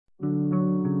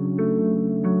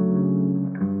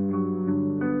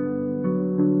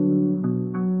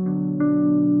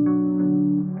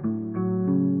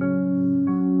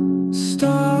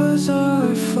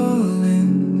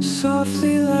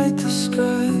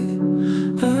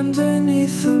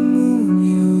Beneath the moon,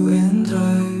 you and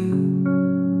I.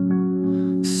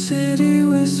 City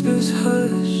whispers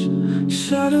hush,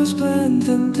 shadows blend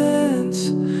and dance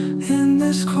in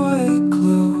this quiet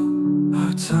glow,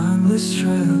 our timeless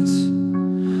trance.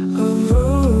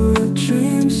 Aurora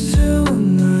dreams till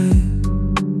night.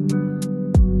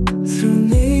 Through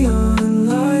neon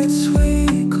lights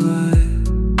we glide,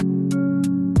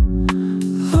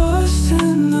 lost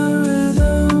in the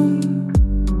rhythm.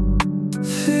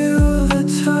 Feel the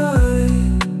tide.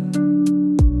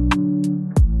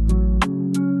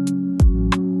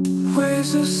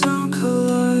 Waves of sound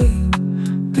collide,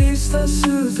 beats that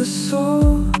soothe the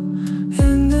soul.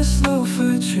 In this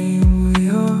lo-fi dream we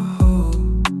are whole.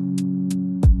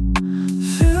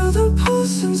 Feel the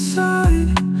pulse inside,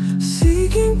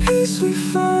 seeking peace we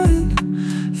find.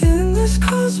 In this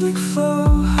cosmic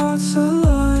flow, hearts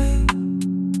align.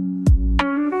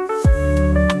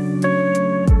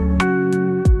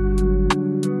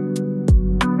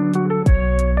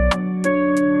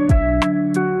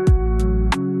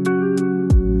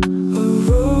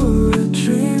 Aurora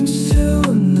dreams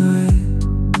till night.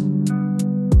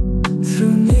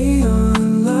 Through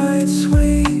neon lights we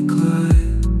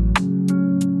glide,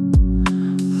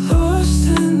 lost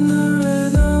in the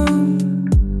rhythm.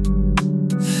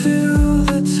 Feel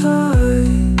the tide.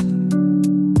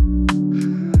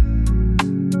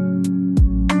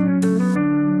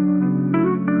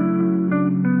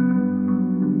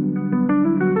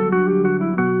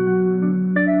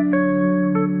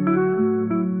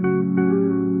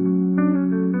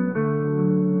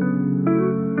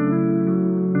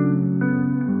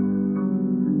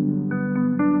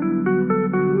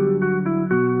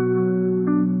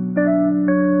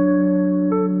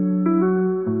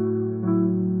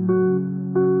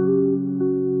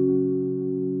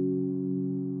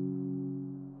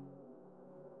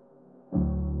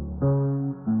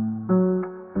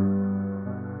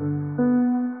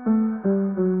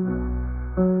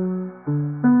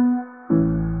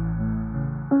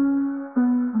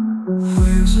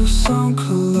 Waves of sound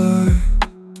collide,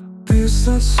 beats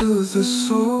that soothe the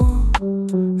soul.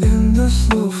 In this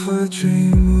lo-fi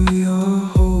dream we are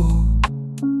whole.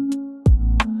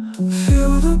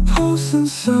 Feel the pulse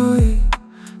inside,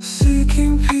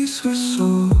 seeking peace we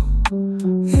soul.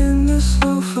 In this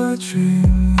lo-fi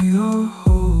dream we are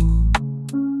whole.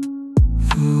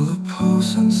 Feel the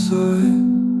pulse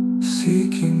inside,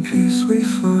 seeking peace we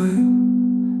find.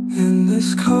 In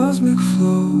this cosmic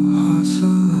flow, hearts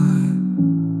align.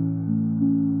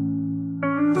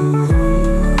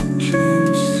 Aurora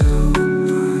dreams till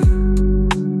night.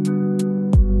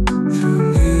 Through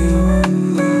neon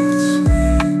lights we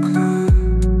glide,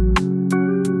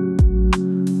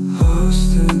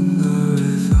 lost in the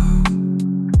rhythm.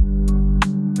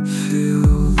 Feel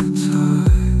the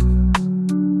tide.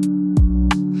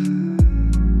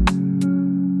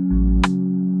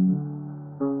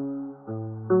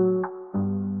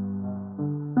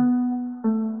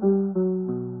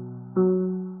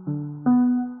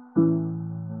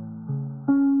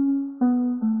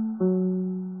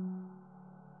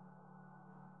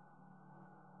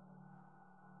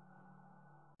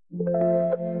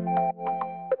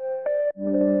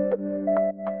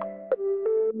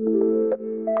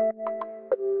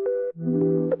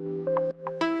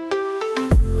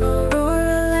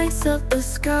 Aurora lights up the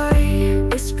sky,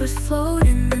 whispers float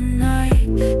in the night,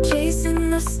 chasing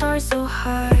the stars so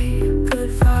high.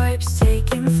 Good vibes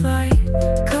taking flight,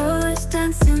 colors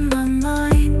dance in my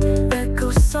mind,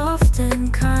 echo soft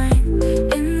and kind.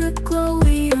 In the glow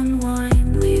we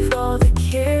unwind, leave all the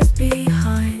cares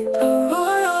behind.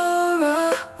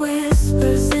 Aurora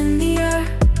whispers in the air,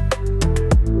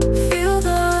 feel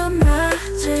the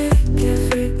magic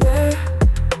everywhere.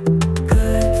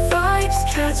 Good vibes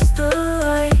catch the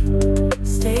light,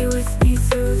 stay with me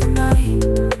through the night.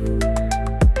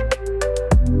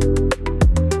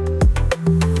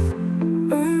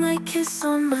 Moonlight kiss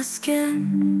on my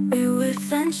skin, new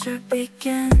adventure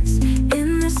begins.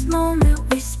 In this moment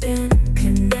we spin,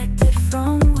 connected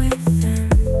from within.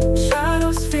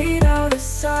 Shadows fade out of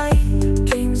sight,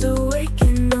 dreams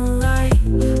awaken the light.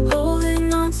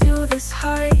 Holding on to this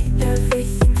height,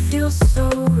 everything feels so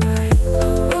right.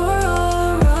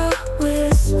 Aurora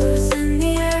whispers in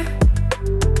the air,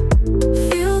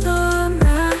 feel the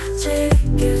magic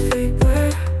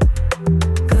everywhere.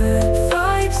 Good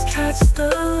vibes catch the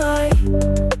light,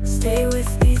 stay with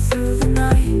me through the night.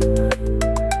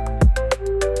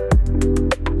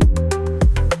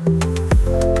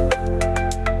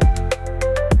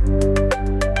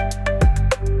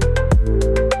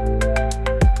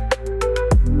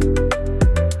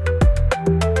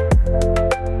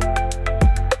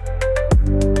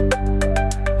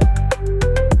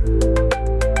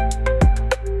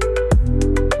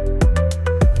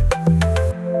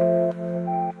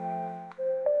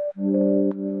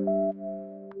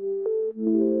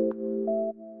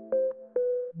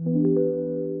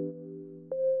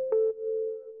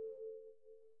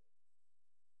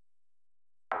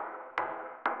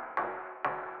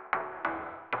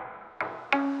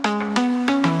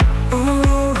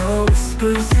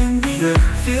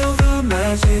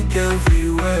 magic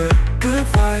everywhere. Good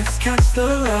vibes, catch the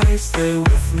light, stay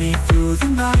with me through the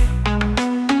night.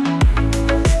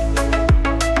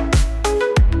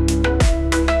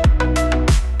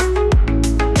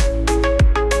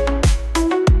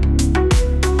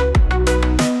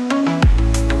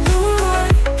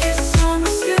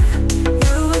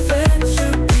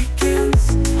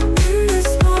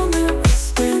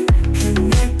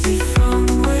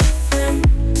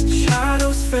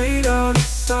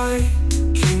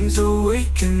 Dreams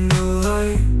awaken the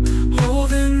light,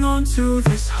 holding on to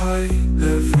this height.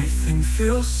 Everything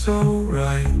feels so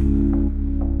right.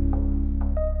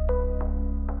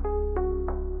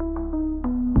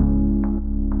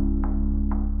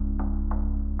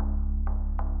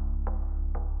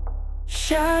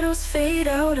 Shadows fade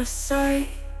out of sight.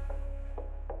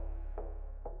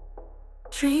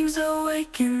 Dreams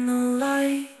awaken the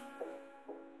light,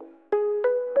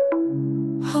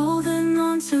 holding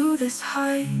on to this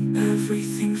height.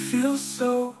 Everything feels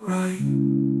so right.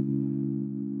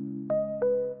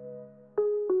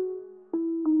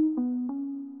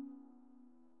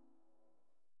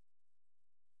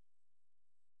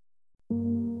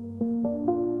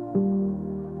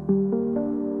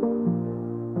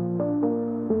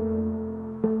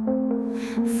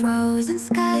 Frozen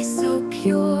sky so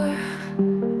pure,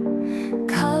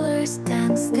 colors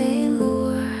dance, they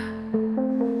lure.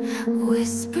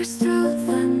 Whispers through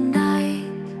the night,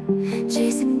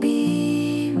 chasing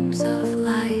beams of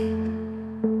light.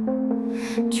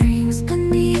 Dreams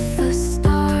beneath the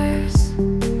stars,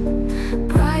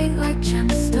 bright like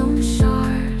gemstone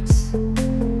shards.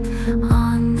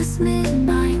 On this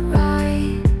midnight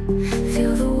ride,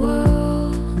 feel the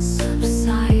world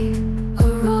subside.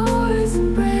 Aurora's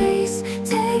embrace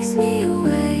takes me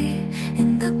away.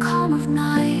 In the calm of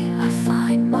night, I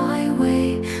find my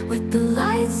way. With the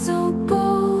light so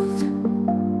bold,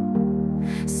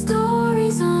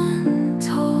 stories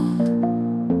untold.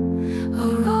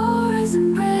 Aurora's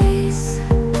embrace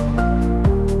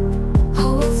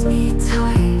holds me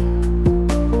tight.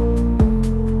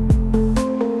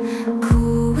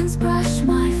 Cool winds brush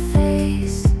my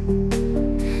face,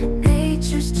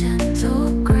 nature's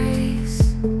gentle grace.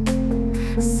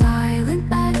 Silent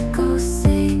echoes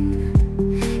sing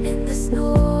in this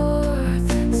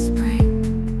northern spring.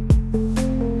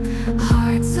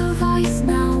 Hearts of ice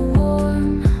now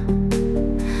warm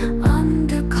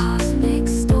under cosmic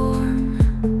storm.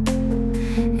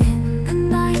 In the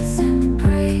night's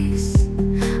embrace,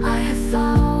 I have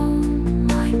found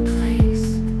my place.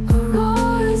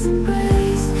 Aurora's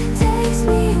embrace takes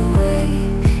me away.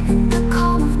 In the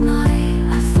calm of night,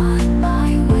 I find my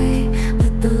way.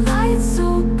 With the light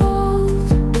so bold,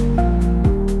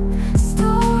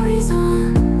 stories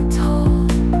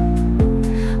untold.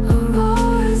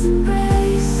 Aurora's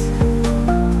embrace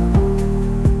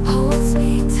holds me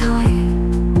tight.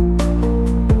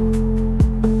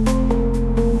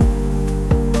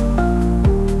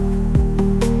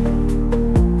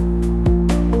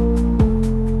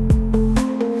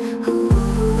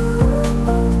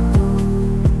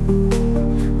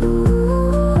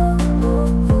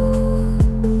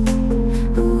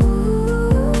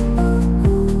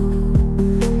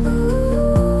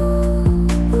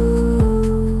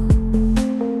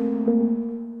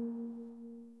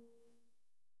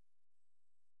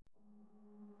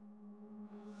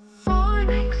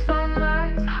 Morning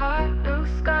sunlight, high blue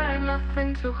sky,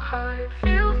 nothing to hide.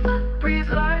 Feel the breeze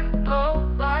like blow,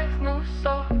 life moves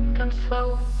soft and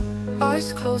slow.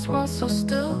 Eyes closed, world so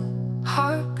still,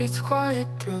 heart beats quiet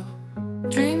through.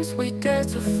 Dreams we dare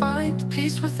to find,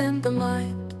 peace within the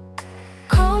mind.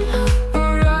 Calm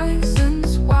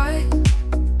horizons wide,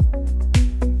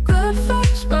 good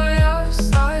vibes by our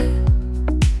side.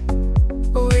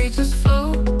 We just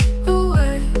float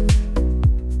away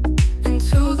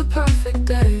into the perfect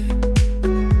day.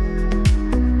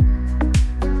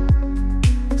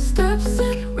 Steps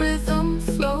in rhythm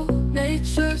flow,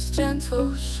 nature's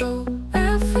gentle show.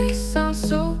 Every sound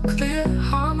so clear,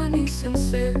 harmony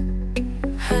sincere.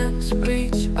 Hands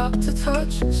reach up to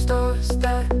touch stars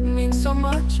that mean so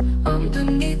much.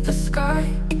 Underneath the sky,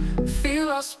 feel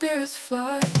our spirits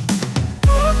fly.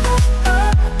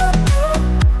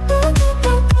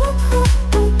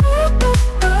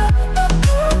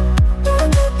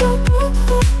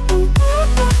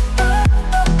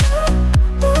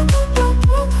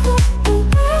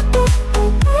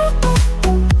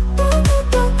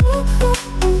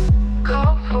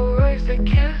 Calm raise a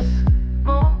kiss,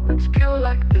 moments pure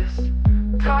like this.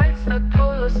 Tides that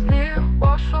pull us near,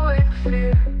 wash away the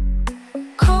fear.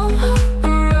 Calm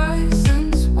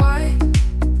horizons wide,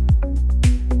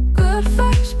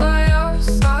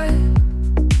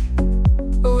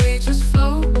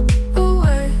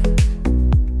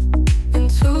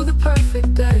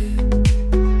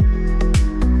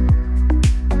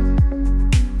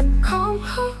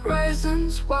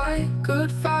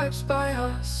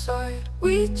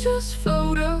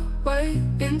 way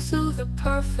into the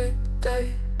perfect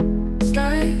day.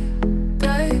 Stay,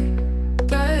 day,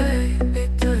 day,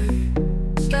 day.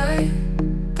 Stay,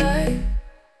 day,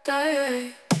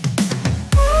 day.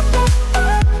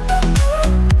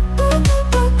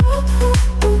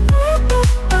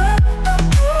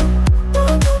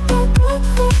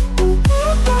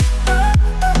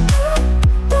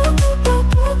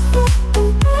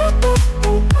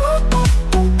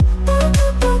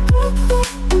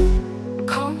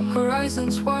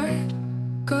 Horizons wide,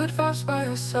 good vibes by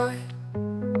our side.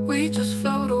 We just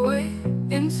float away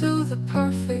into the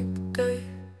perfect day.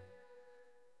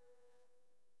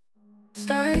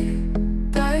 Stay,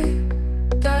 day,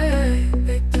 day,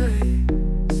 day.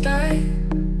 Stay,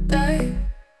 day,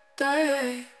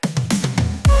 day.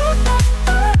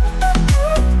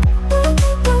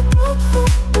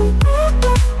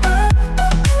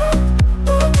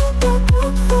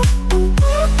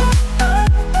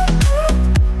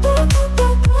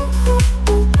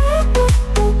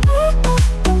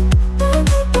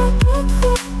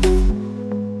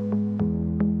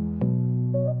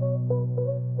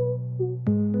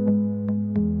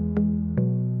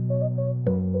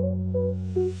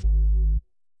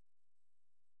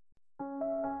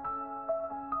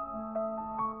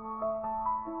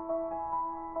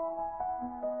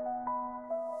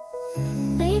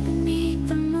 Lay beneath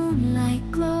the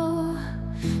moonlight glow,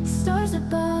 stars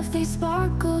above, they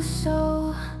sparkle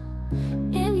so.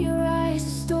 In your eyes, a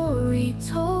story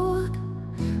told,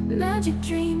 magic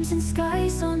dreams and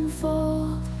skies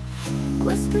unfold.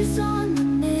 Whispers on the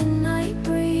midnight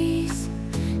breeze,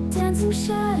 dancing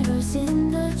shadows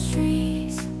in the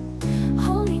trees.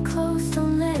 Hold me close,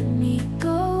 don't let me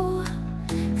go.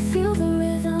 Feel the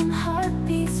rhythm,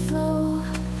 heartbeats flow.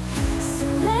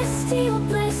 Celestial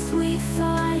bliss we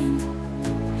find.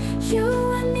 You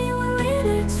and me were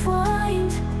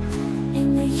intertwined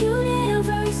in the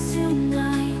universe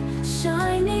tonight.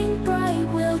 Shining bright,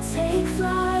 we'll take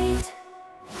flight.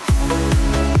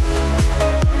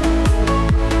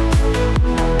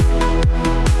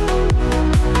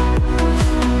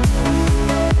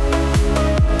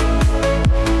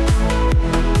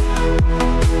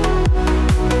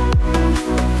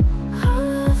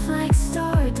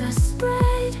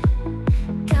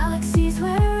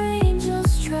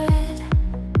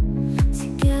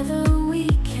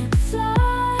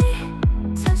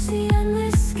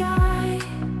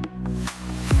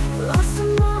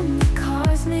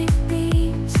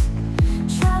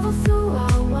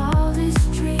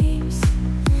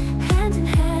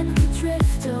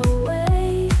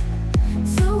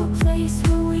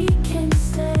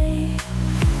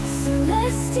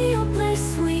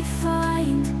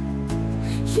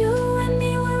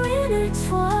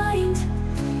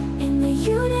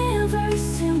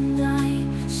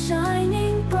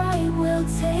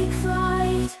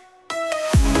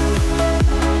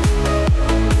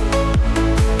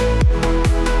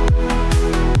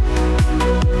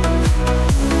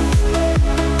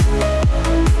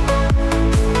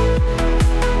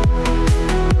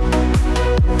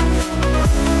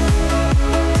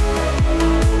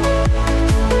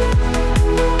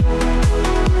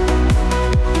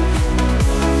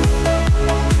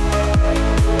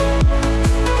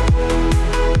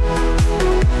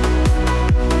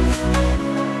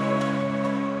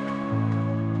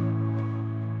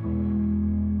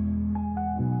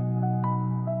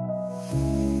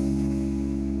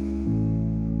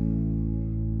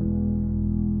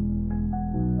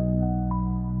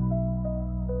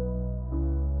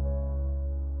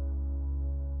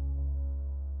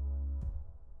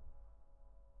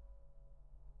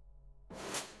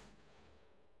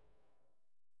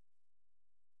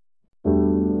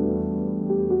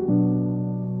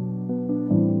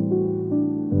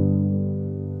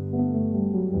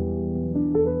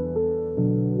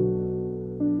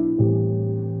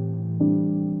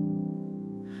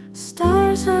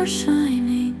 Stars are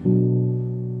shining,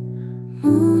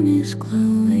 moon is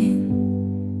glowing,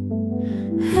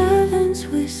 heavens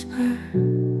whisper,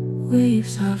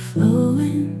 waves are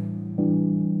flowing.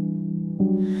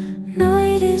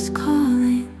 Night is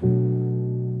calling,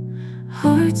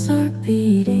 hearts are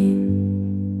beating,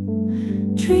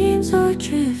 dreams are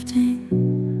drifting,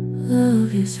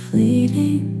 love is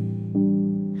fleeting.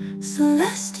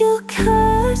 Celestial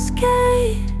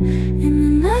cascade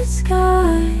in the night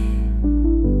sky,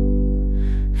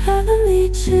 heavenly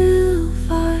chill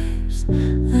vibes,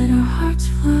 let our hearts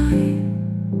fly.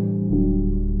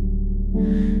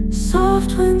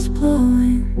 Soft winds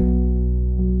blowing,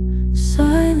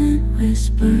 silent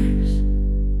whispers,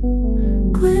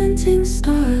 glinting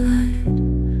starlight,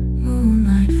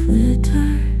 moonlight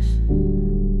flitters.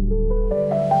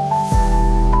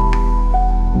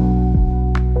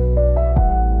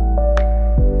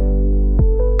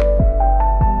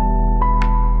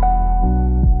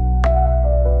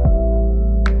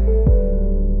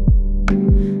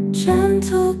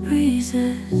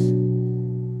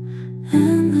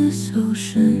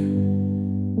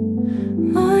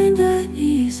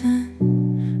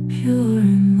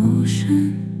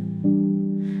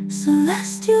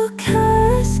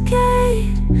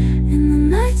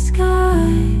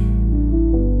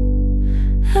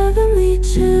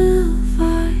 chill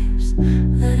vibes,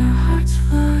 let our hearts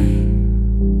fly.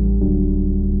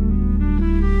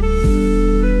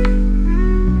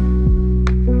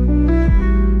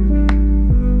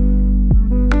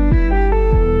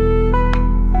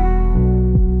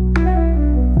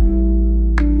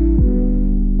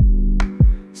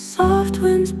 Soft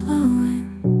winds blowing,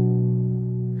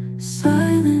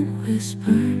 silent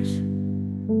whispers,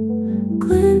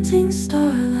 glinting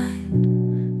starlight,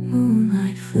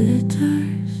 moonlight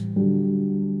flitters,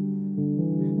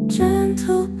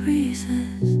 gentle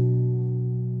breezes,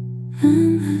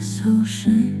 endless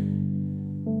ocean,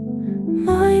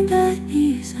 mind at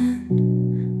ease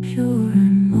and pure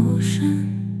emotion,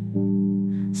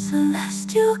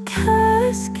 celestial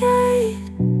cascade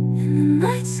in the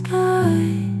night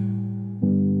sky.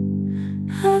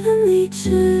 Heavenly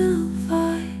chill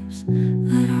vibes,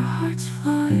 let our hearts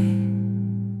fly.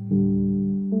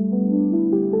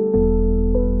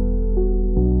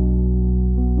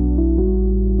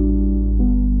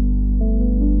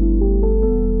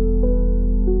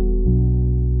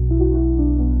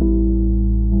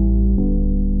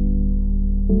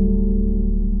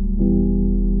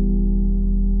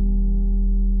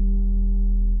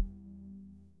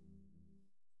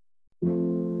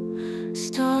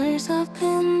 Stars up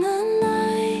in the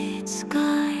night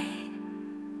sky,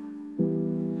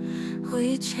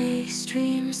 we chase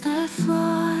dreams that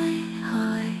fly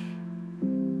high,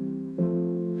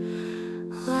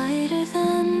 lighter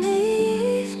than the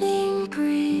evening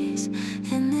breeze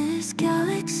in this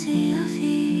galaxy of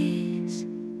ease,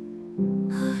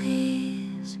 of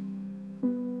ease.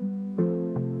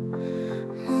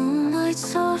 Moonlight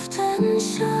soft and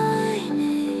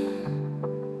shining,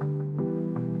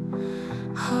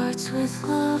 hearts with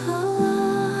love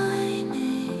aligning,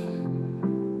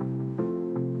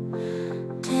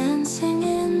 dancing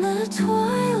in the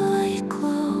twilight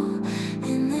glow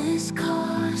in this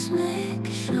cosmic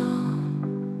show.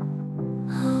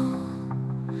 Oh,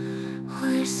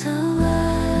 we're celestial,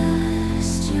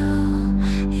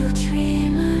 you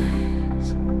dreamers,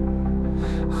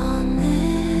 on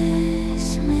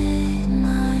this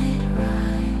midnight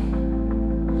ride.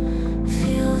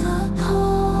 Feel the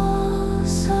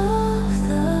pulse of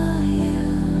the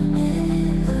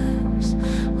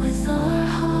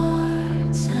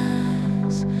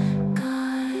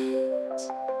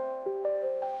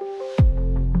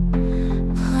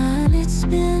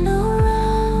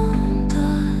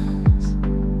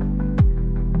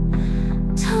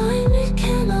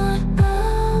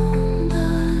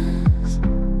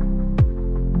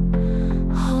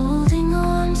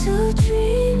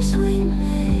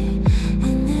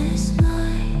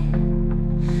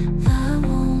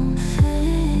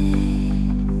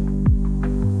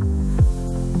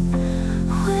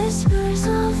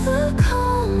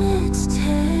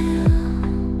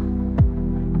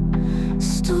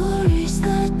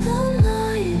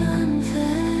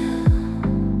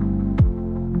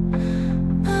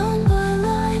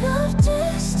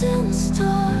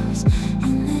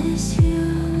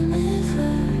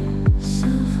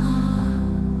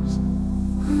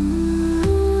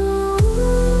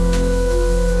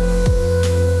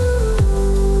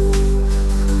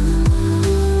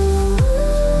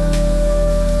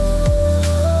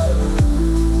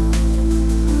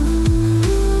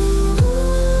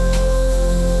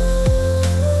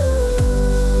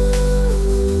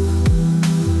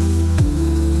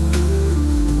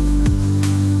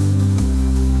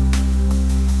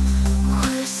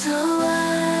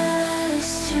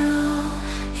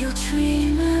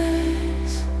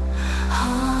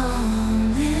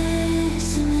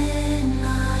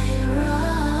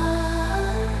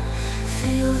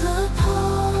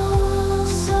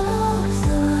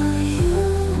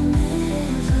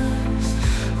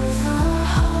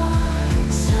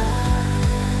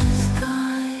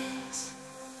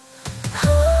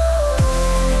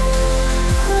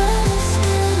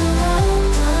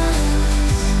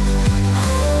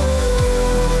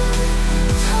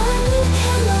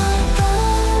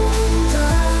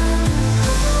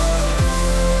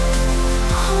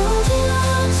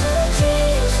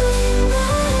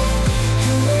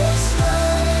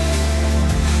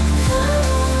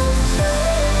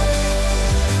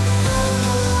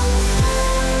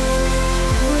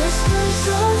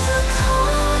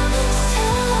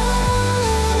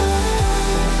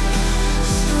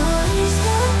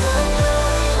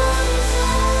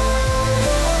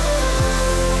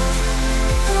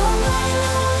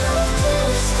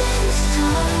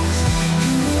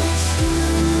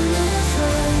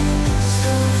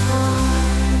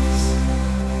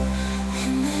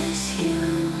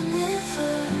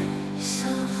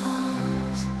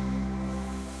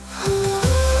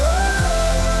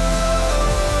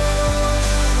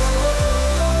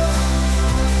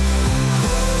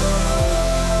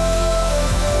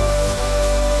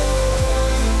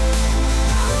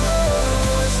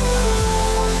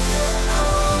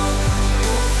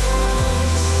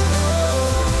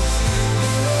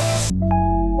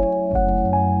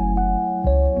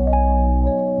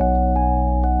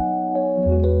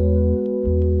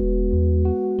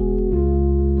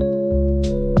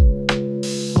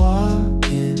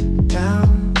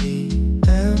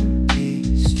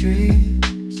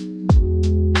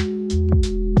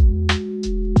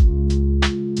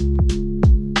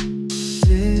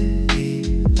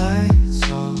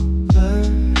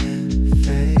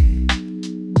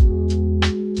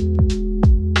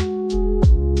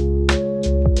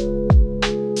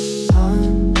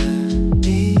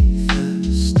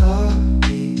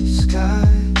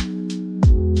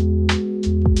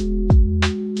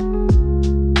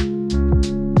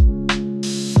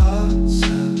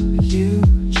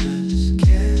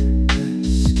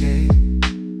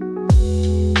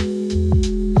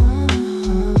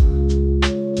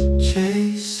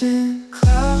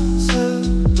sounds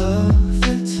above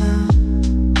the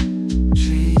town,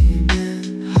 dreaming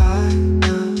high,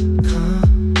 not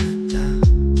coming down,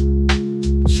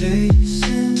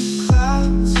 chasing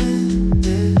clouds in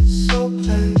this old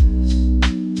place,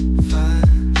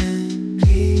 finding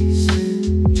peace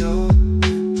in your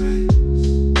embrace.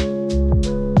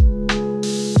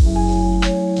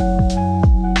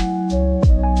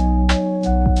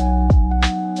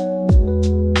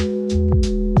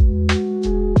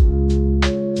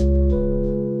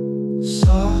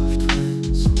 Soft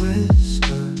winds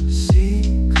whisper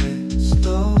secrets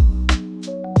low,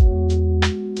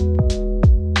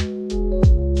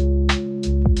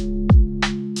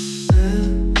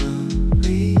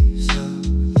 memories of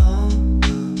long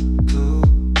ago.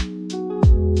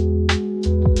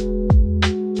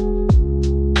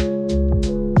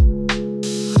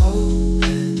 Hope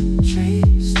and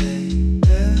dreams, they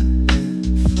ebb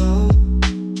and flow.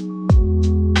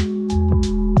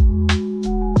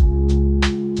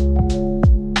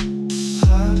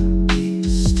 Heartbeat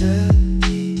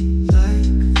steady like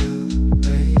the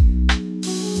rain,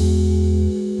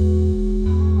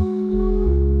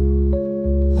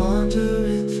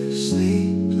 wandering through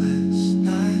sleepless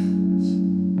nights,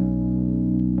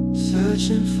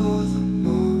 searching for the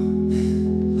morning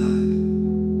light,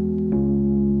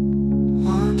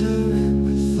 wandering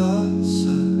with thoughts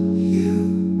of you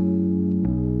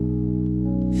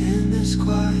in this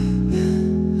quiet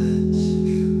endless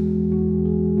view.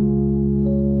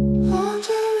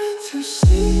 Wandering through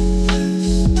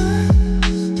sleepless nights,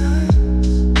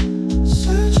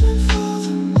 searching for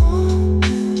the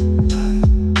morning light,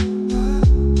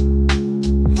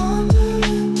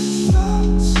 wandering with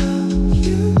thoughts of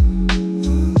you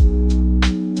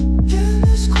in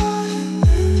this quiet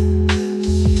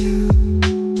endless view.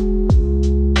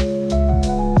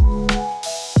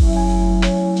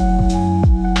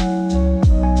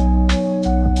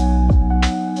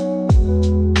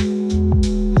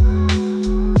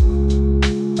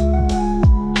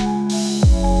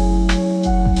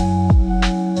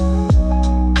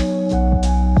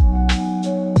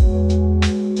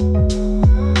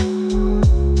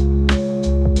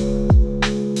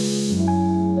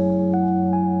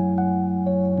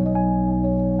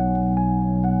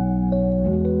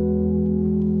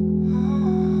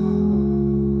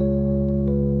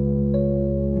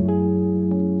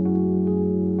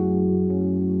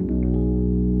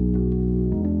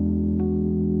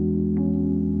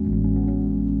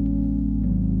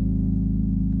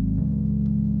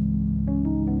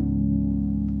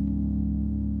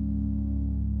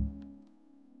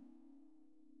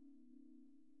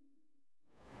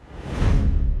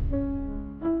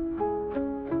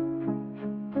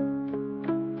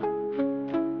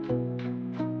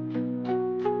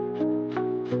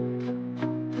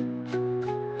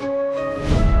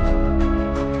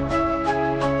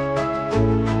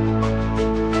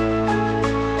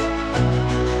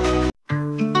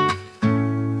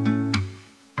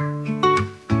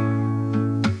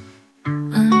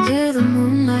 Under the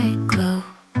moonlight glow,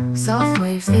 soft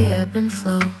waves they ebb and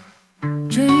flow.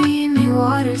 Dreamy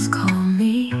waters call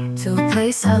me to a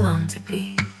place I long to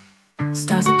be.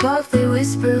 Stars above they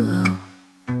whisper low,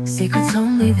 secrets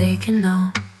only they can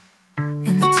know.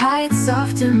 In the tide's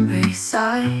soft embrace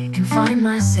I can find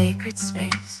my sacred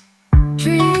space.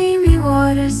 Dreamy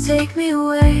waters take me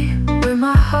away, where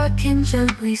my heart can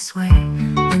gently sway,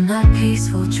 in that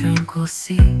peaceful tranquil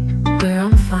sea, where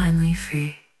I'm finally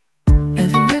free.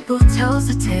 Every ripple tells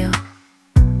a tale,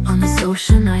 on this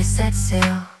ocean I set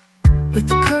sail, with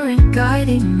the current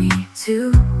guiding me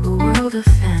to a world of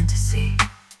fantasy.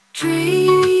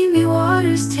 Dreamy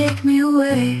waters take me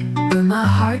away, where my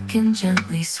heart can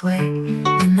gently sway,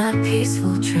 in that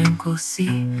peaceful tranquil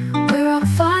sea, where I'm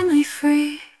finally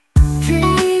free.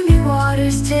 Dreamy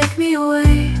waters take me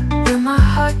away, where my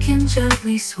heart can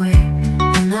gently sway,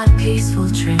 in that peaceful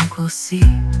tranquil sea,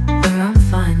 where I'm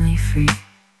finally free.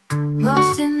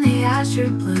 Lost in the azure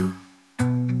blue,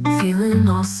 feeling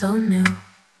all so new,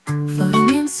 floating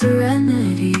in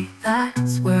serenity,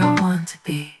 that's where I want to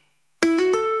be.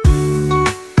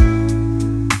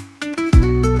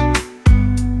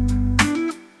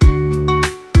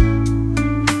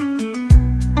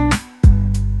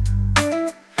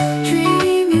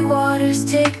 Dreamy waters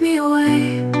take me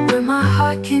away, where my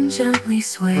heart can gently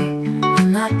sway,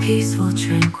 in that peaceful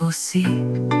tranquil sea,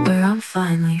 where I'm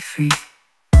finally free.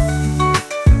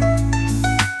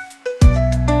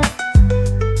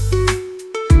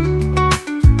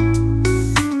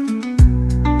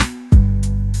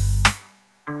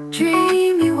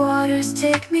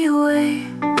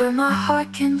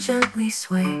 heart can gently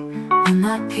sway in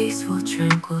that peaceful,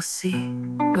 tranquil sea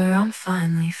where I'm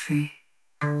finally free.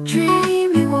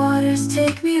 Dreamy waters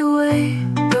take me away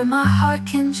where my heart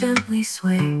can gently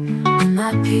sway in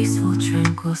that peaceful,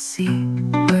 tranquil sea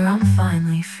where I'm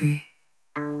finally free.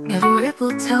 Every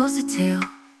ripple tells a tale.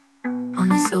 On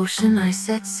this ocean I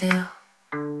set sail,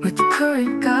 with the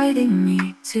current guiding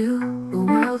me to a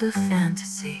world of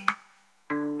fantasy.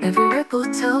 Every ripple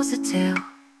tells a tale.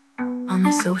 On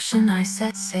this ocean I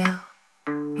set sail,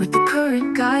 with the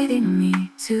current guiding me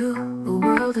to a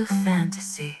world of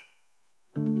fantasy.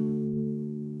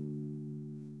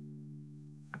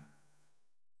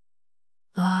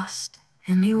 Lost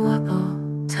in the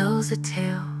ripple tells a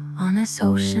tale. On this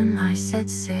ocean I set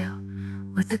sail,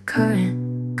 with the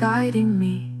current guiding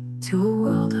me to a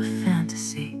world of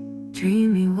fantasy.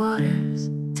 Dreamy waters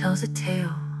tells a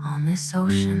tale. On this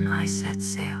ocean I set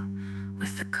sail,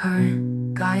 with the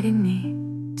current guiding me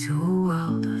to a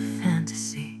world of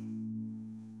fantasy.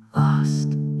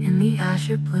 Lost in the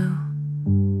azure blue,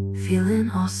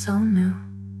 feeling all so new,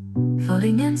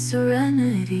 floating in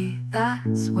serenity,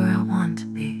 that's where I want to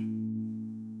be.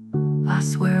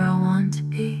 That's where I want to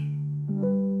be.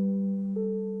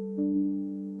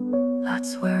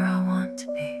 That's where I want to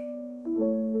be.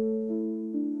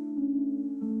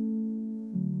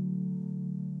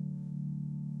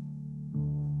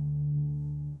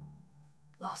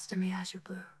 Lost in the azure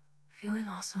blue, feeling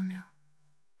all so new,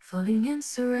 floating in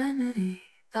serenity,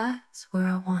 that's where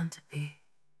I want to be.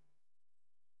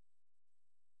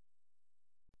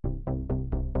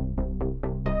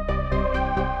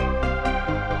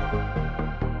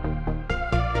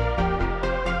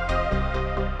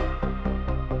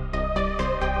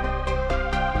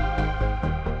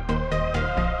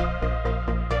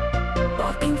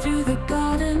 Walking through the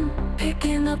garden,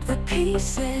 picking up the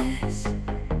pieces,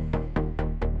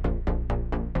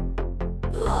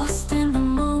 lost in the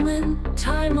moment,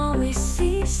 time always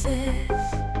ceases.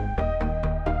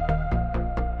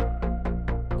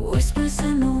 Whispers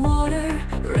in the water,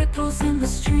 ripples in the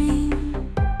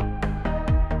stream,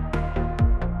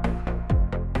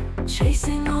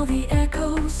 chasing all the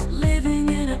echoes, living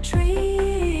in a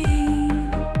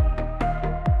dream.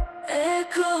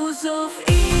 Echoes of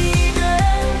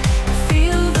Eden,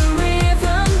 feel the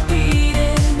rhythm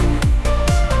beating.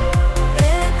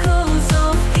 Echoes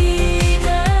of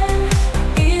Eden,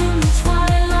 in the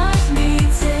twilight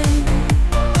meeting.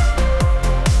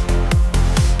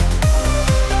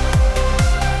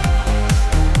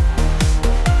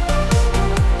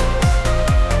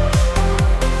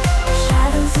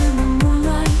 Shadows in the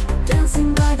moonlight,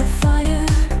 dancing by the fire.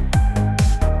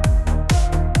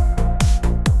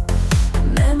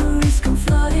 Memories come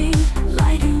flooding.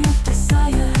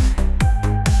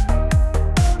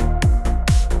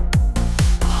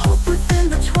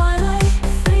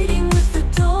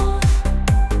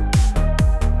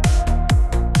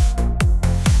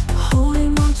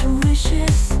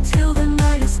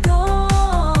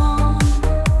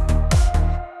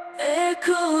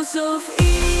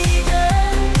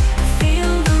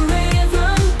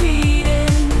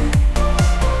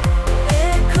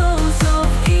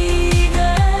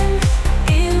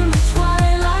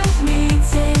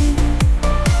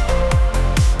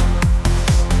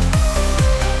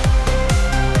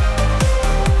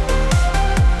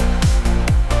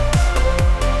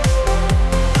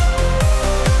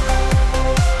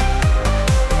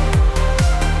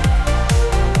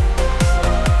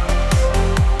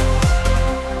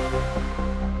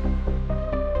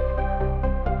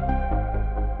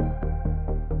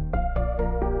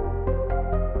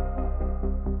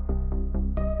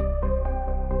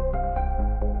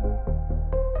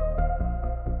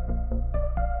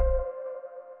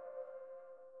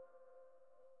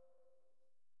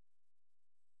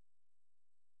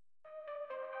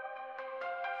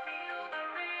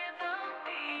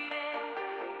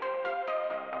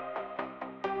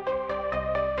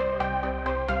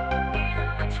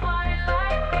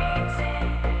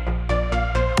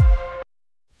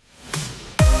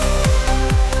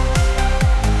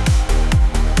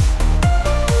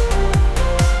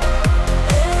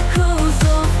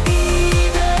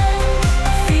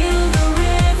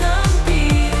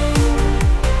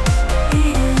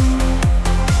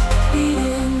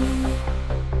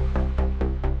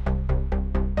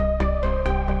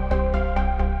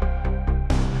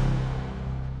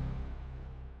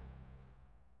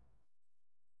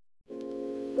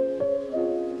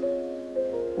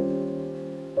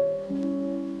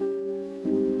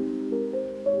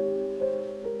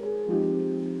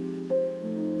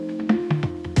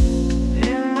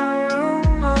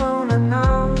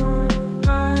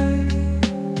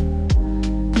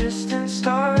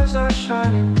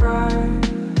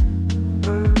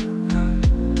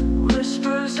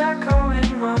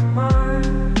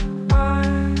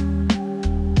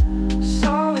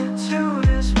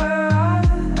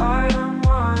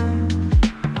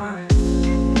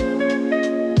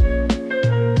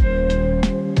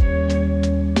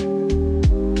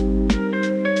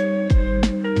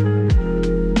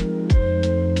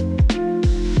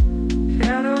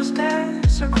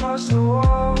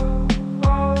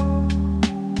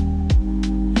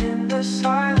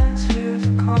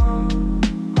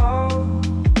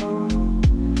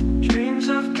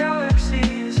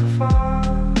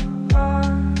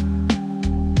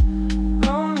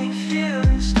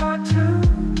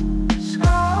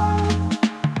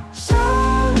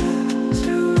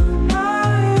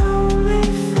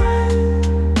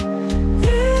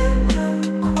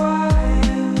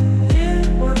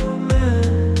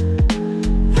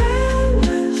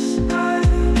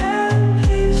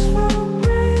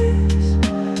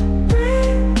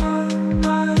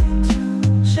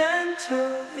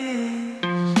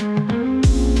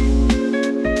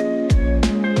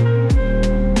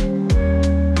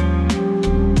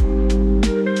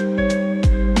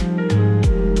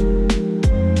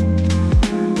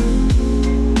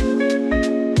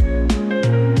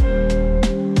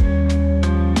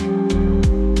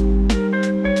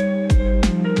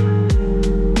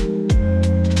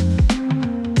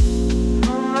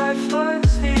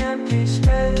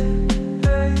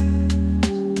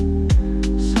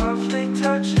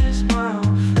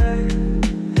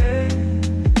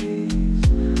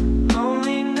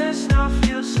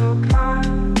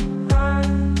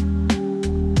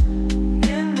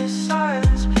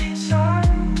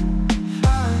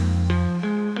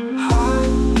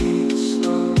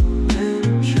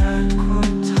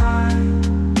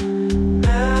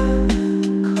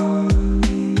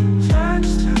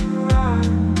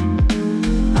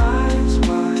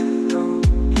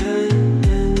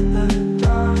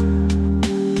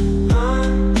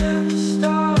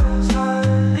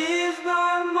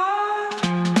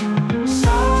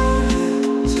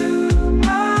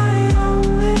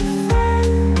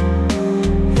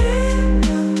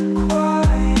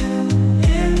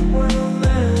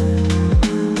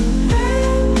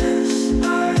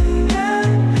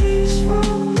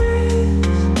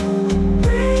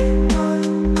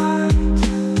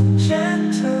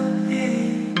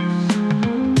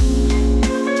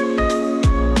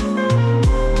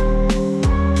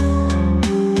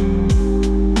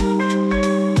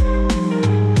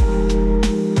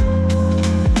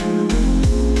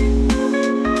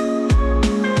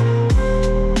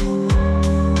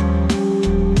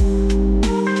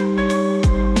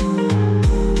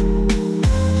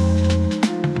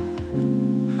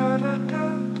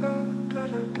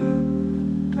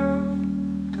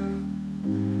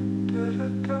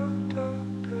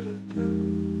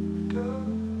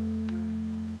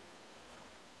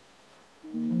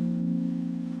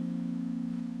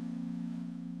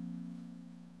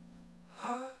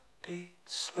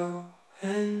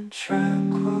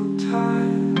 tranquil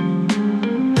time.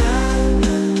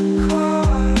 And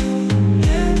quiet,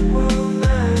 it will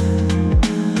end.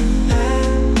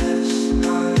 Endless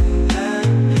night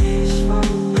and peaceful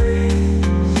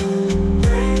breeze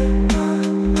bring my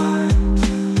mind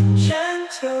to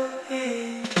gentle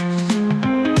ease.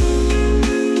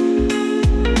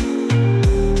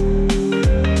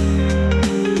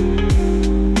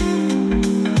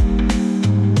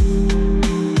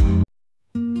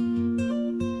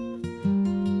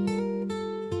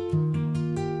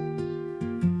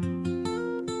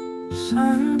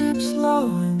 Sun dips low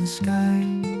in the sky,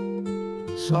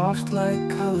 soft light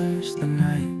colors the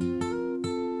night.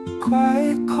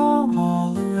 Quiet calm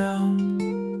all around,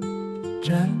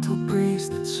 gentle breeze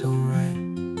that's so right.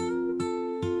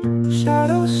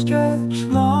 Shadows stretch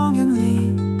long and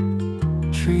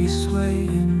lean, trees sway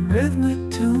in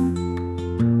rhythmic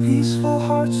tune. Peaceful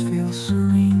hearts feel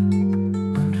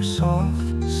serene under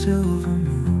soft silver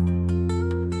moon.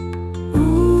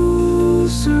 Ooh,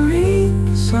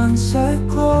 serene sunset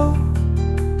glow.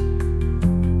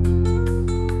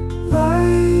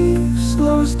 Life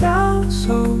slows down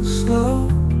so slow.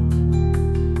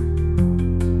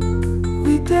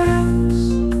 We dance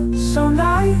so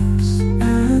nice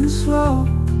and slow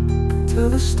till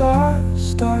the stars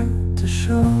start to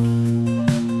show.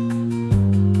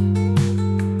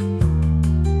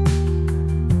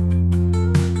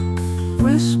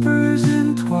 Whispers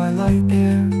in twilight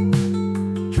air,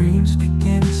 dreams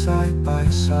begin side by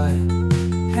side,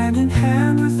 hand in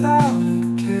hand without a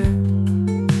care,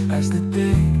 as the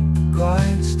day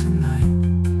glides to night.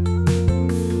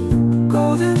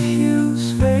 Golden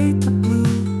hues fade to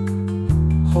blue,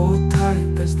 hold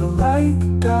tight as the light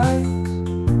dies.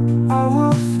 Our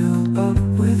world filled up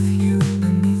with you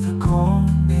beneath the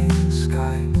calming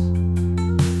skies.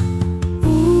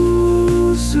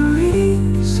 Ooh,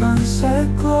 serene sunset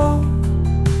glow.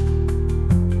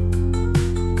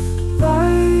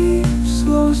 Life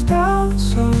slows down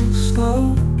so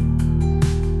slow.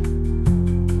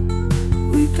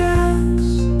 We dance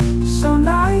so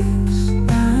nice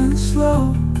and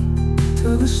slow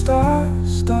till the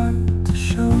stars start to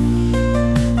show.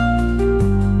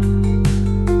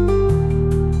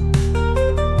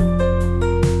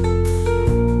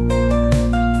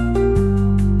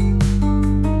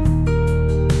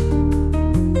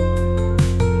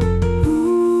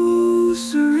 Ooh,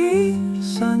 serene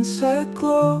sunset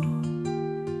glow.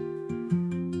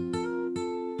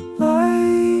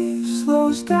 Life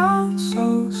slows down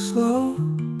so slow.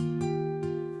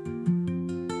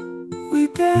 We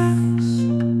dance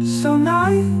so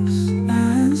nice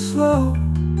and slow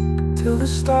till the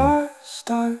stars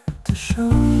start to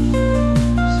show.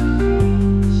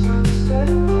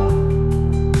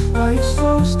 Life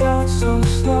slows down so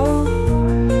slow,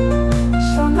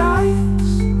 so nice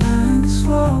and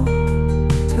slow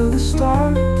till the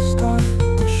stars start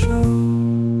to show.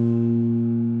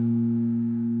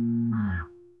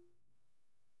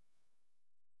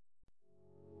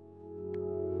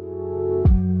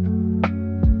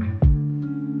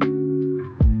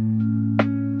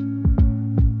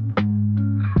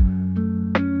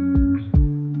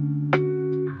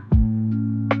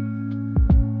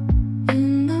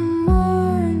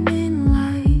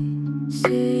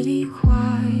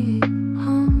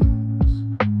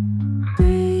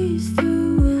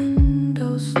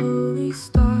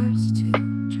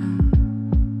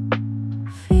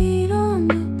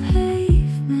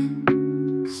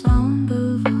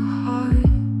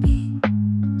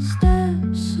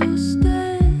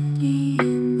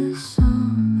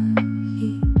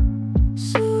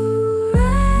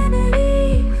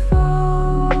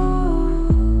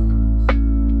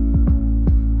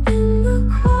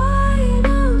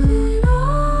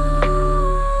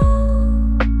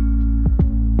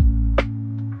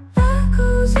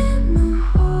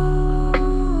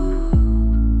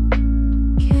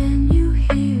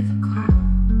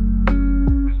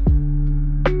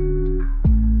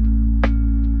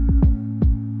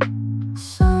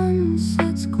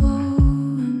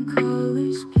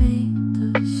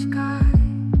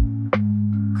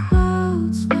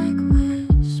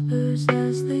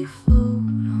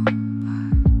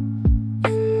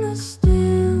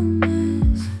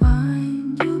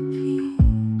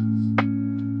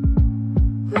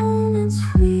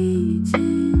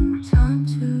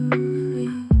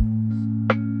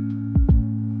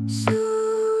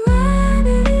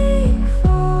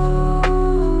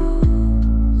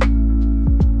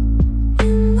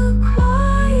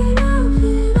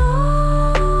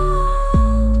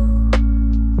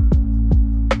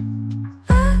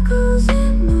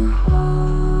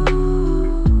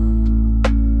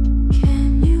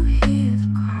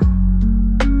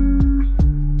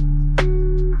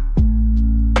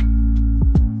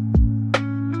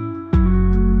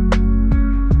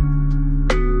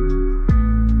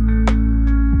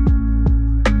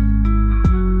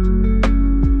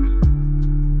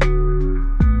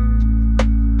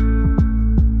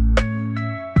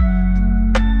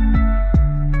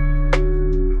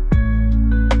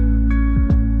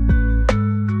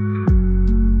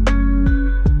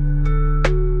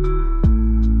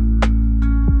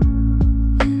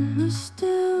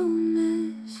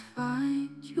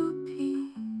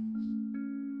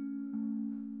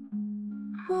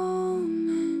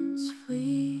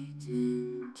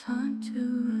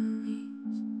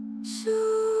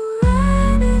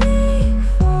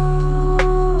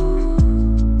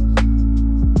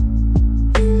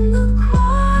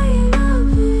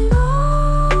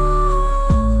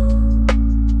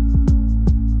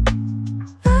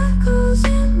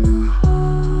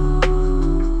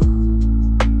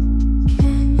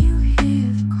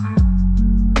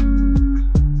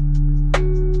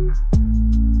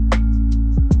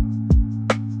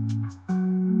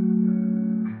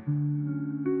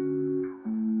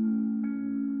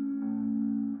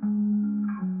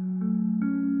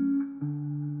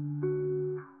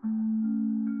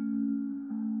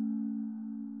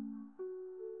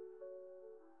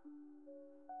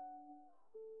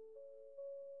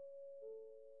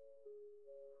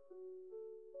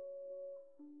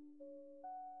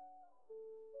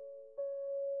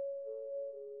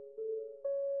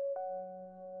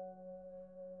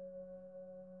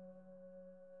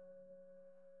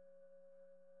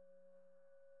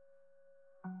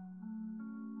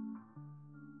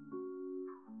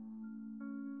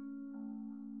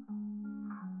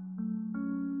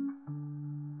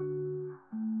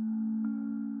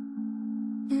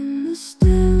 the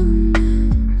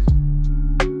stillness,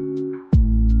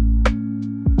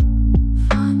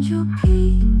 find your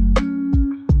peace.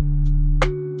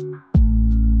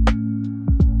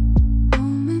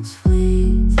 Moments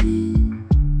fleeting.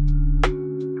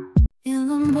 In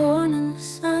the morning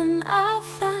sun, I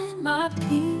find my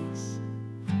peace.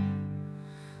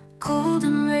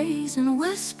 Golden rays and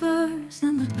whispers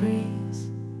in the breeze.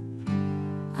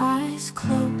 Eyes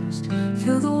closed,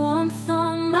 feel the warmth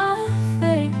on my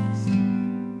face.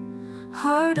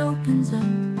 Heart opens up,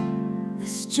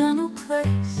 this gentle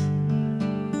place.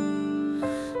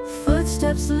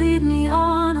 Footsteps lead me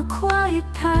on a quiet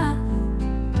path.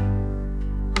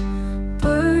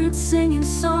 Birds singing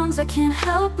songs I can't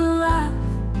help but laugh.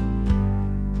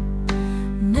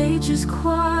 Nature's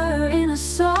choir in a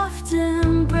soft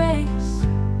embrace.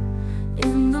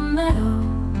 In the meadow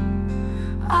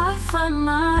I find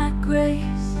my grace.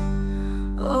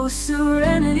 Oh,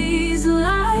 serenity's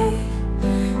light,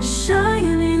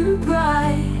 shining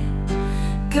bright,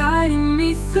 guiding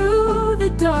me through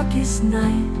the darkest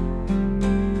night.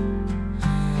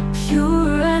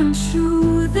 Pure and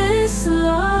true, this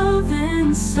love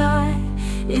inside.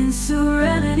 In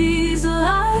serenity's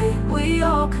light, we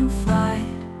all confide.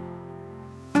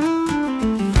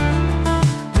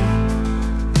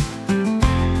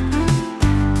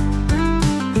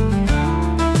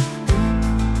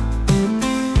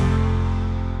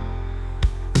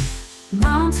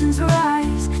 Mountains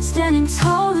rise, standing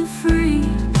tall and free.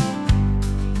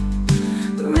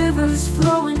 Rivers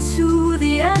flow into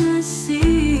the endless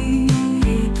sea.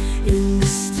 In the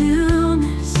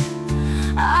stillness,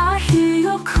 I hear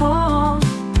your call.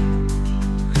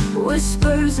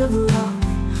 Whispers of love,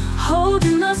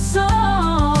 holding us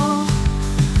all.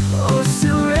 Oh,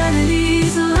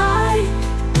 serenity's light,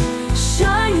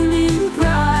 shining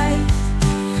bright,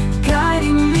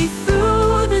 guiding me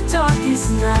through the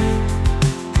darkest night.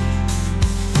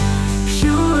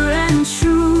 Pure and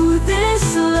true,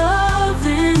 this love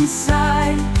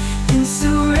inside. In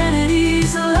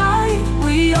serenity's light,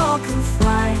 we all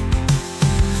confide.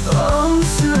 Oh,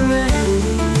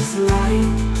 serenity's light,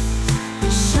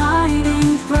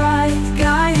 shining bright,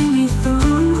 guiding me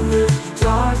through the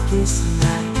darkest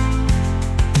night.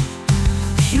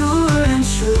 Pure and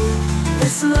true,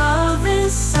 this love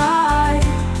inside.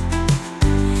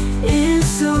 In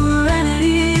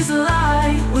serenity's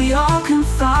light, we all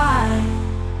confide.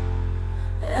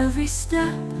 Every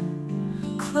step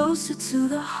closer to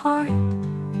the heart.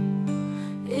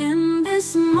 In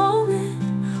this moment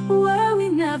where we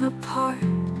never part,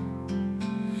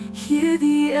 hear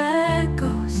the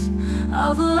echoes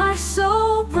of life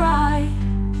so bright.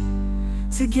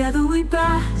 Together we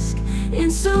bask in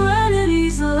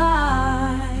serenity's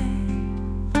light.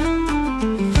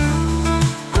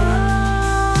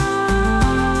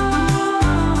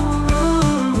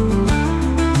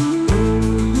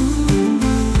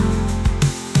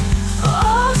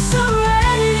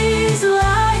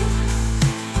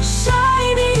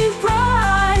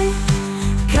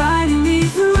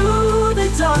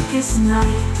 Darkest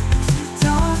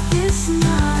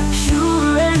night,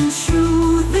 pure and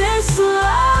true, this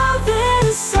love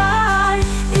inside.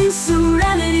 In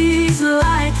serenity's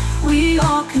light, we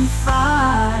all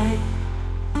confide.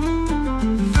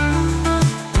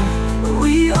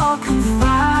 We all confide.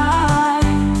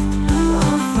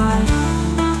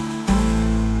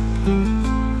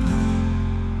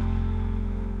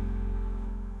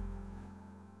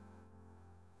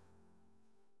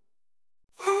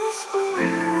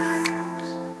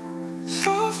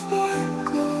 Soft white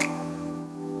glow,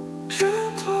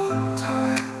 gentle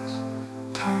tides,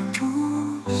 time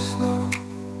moves slow.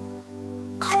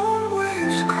 Calm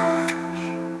waves crash,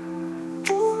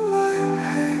 moonlight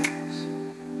haze,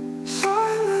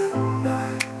 silent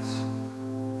nights,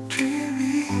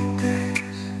 dreamy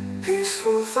days.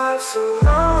 Peaceful vibes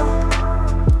surround,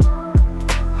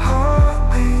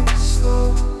 heartbeats slow,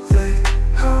 they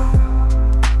come.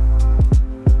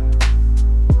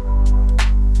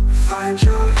 Find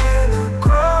your inner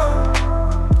ground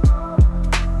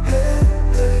in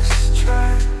this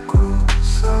tranquil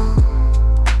zone.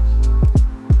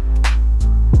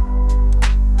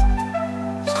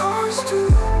 Stars to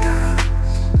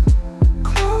dance,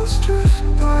 clouds drift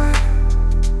by,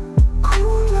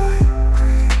 cool light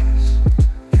breeze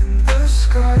in the sky.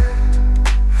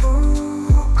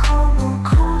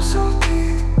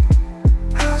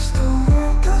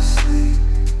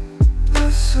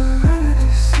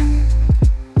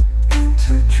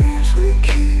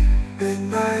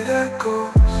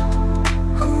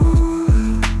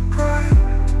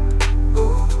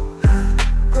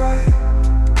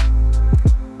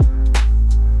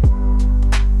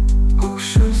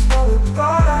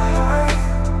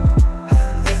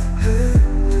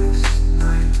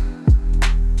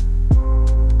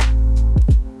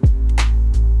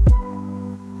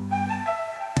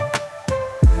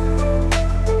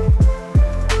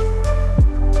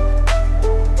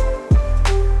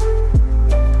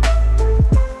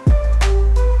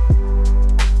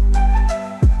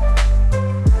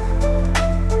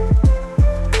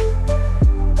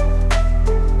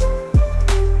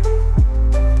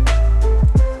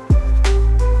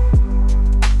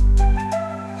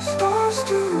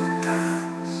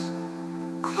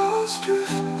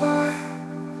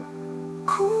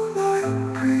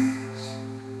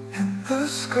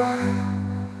 sky.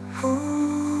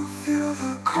 Ooh, feel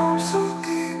the calm so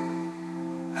deep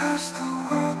as the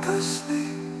world does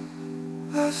sleep.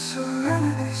 Let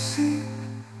serenity seep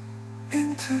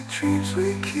into dreams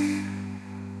we keep.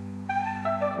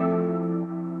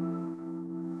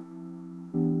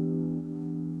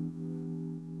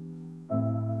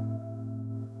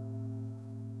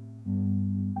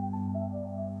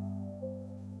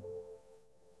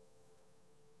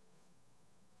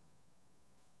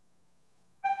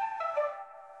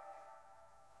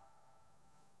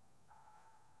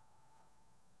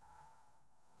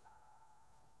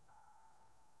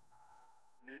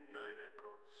 Midnight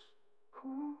echoes,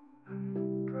 cool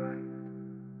and bright.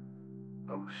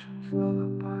 Ocean's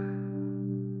lullaby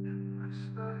in my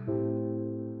sight.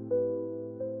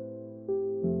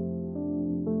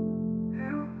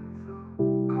 Feel the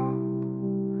calm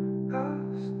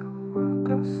as the world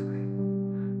does sleep.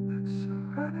 Let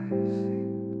serenity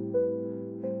seep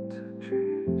into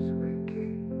dreams we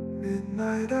keep.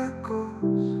 Midnight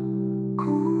echoes,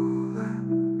 cool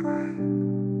and bright.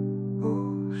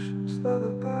 Ocean's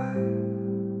lullaby,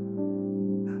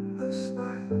 endless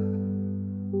night.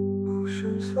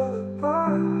 Ocean's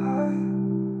lullaby,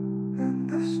 and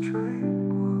this train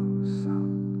will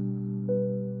sound.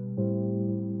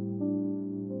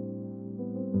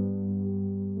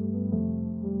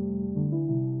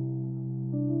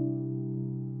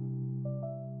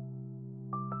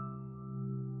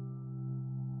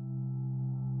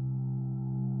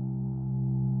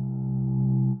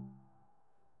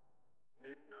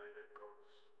 Midnight echoes,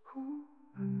 cool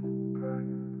and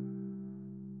bright.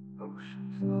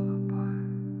 Ocean's lullaby,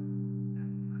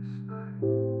 endless night.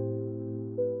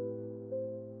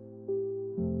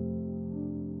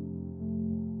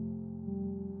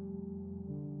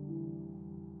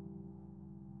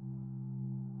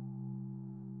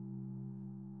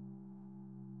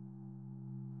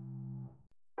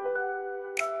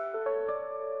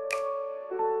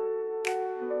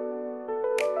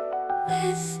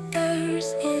 Whispers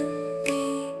in the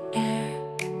air,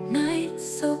 night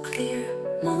so clear,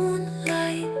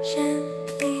 moonlight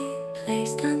gently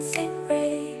plays dancing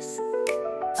rays.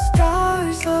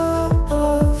 Stars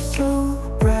above so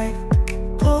bright,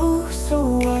 glow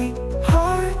so white.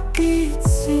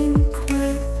 Heartbeats sync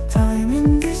with time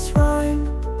in this rhyme.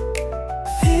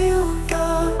 Feel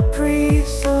the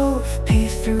breeze of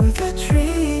peace through the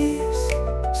trees.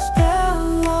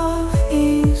 Spell of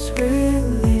ease,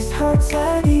 release hearts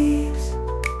at ease.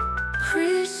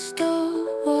 Crystal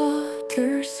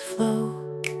waters flow,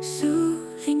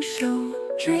 soothing show.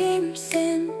 Dreams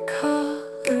in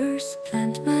colors,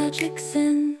 plant magic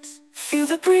sins. Feel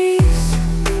the breeze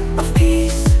of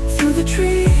peace through the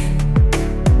tree.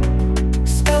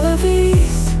 Spell of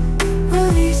ease,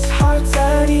 release hearts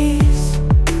at ease.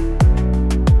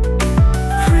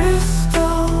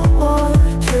 Crystal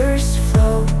waters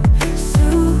flow,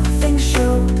 soothing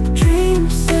show.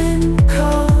 Dreams in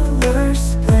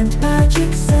colors, blend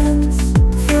magic sense.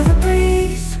 Feel the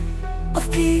breeze of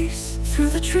peace through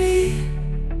the tree.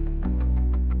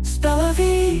 Spell of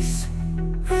ease,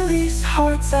 release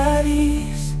hearts at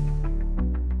ease.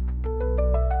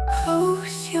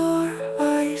 Close your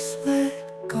eyes, let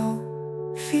go.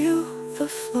 Feel the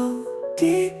flow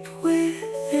deep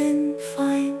within.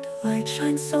 Find light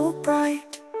shine so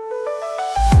bright.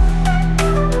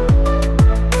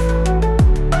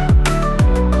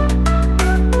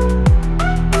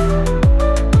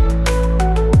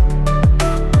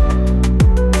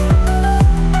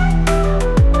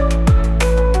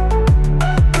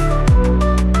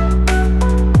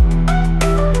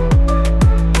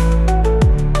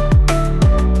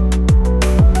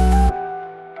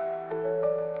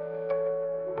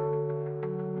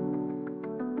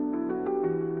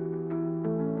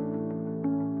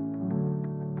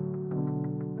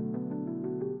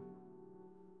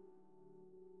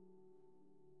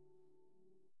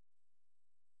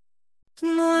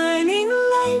 Morning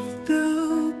light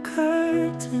through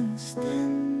curtains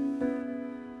thin.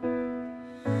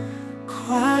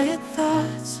 Quiet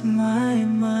thoughts, my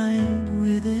mind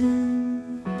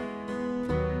within.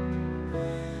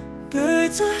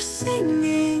 Birds are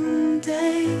singing,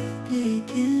 day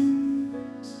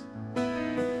begins.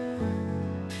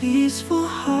 Peaceful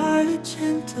heart, a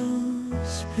gentle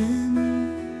spin.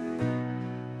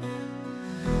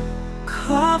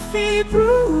 Coffee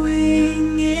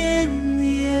brewing in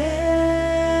the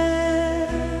air.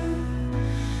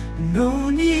 No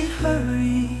need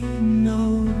hurry,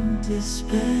 no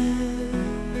despair.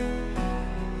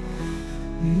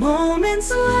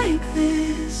 Moments like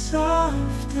this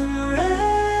often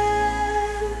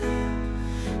rare.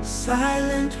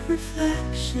 Silent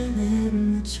reflection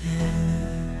in the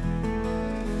chair.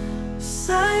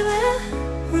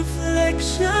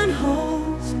 ocean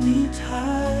holds me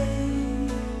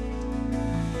tight.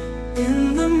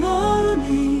 In the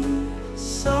morning,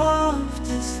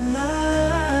 softest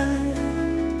light,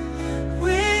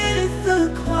 with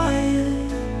the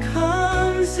quiet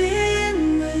comes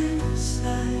in with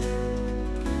sight.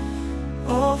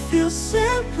 All feels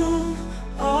simple,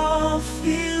 all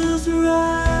feels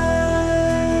right.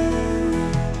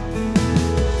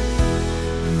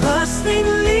 Rustling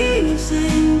leaves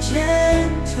in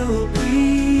gentle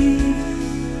breeze,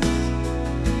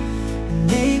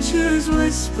 nature's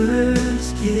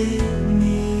whispers give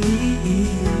me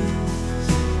ease.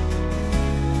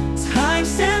 Time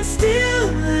stands still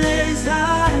as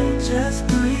I just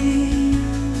breathe.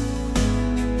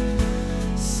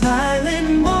 Silent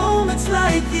moments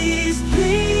like these,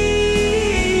 please.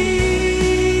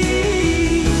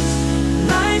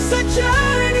 Life's a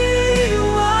journey,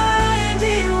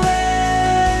 winding ways.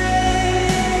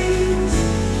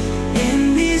 In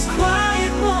these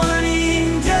quiet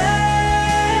morning days,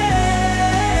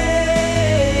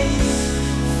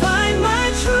 find my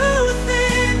truth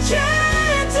in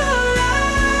gentle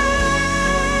lies.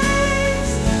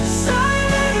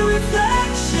 Silent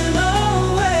reflection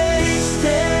always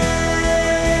stays.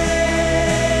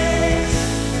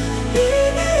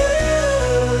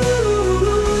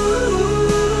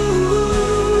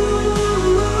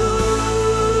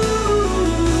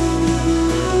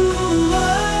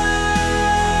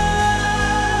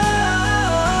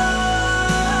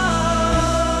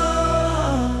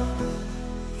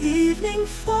 Evening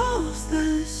falls, the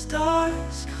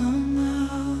stars come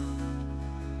out.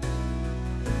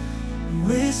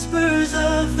 Whispers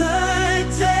of the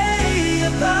day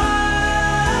about.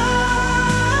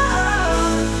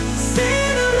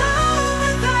 Sit alone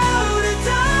without a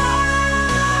doubt.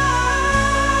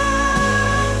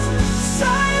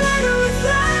 Silent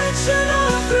reflection all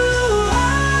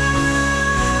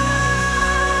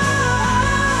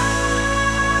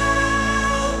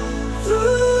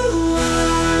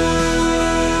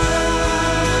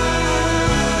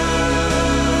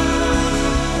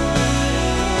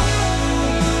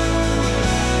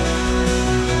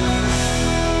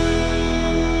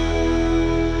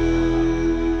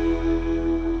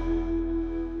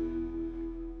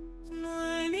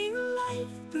morning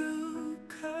light through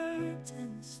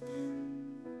curtains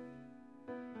thin.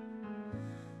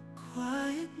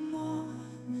 Quiet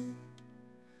moment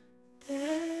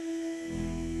days.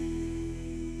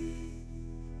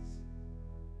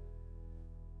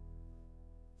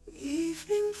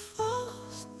 Evening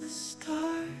falls, the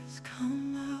stars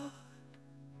come out.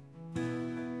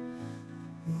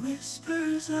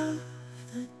 Whispers of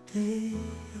the day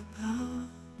about.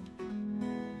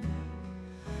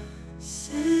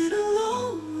 Sit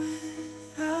alone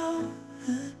without a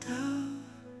doubt.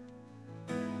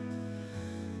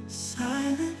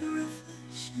 Silent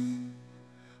reflection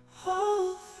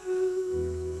all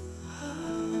throughout.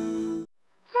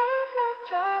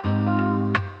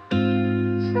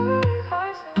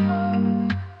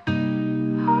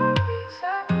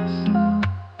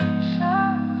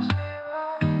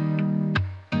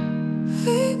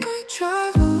 Think I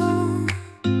drive alone,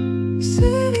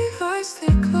 city lights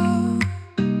they glow,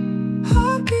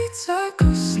 heartbeats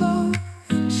echo slow,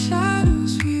 in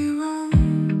shadows we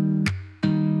roam.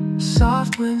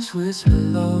 Soft winds whisper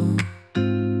low,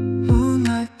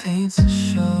 moonlight paints a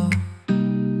show.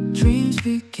 Dreams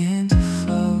begin to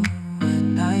flow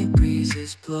when night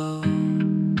breezes blow.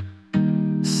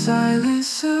 Silent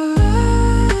serenity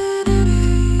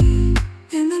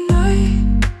in the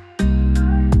night,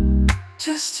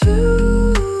 just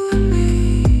you and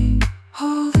me,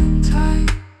 holding tight.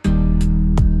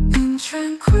 In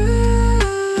tranquility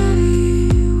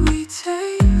we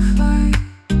take flight,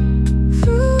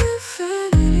 through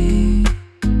infinity,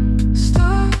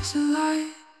 stars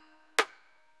alight.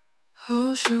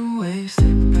 Ocean waves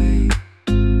they break,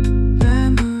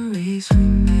 memories we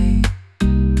made,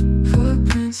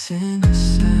 footprints in the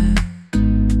sand.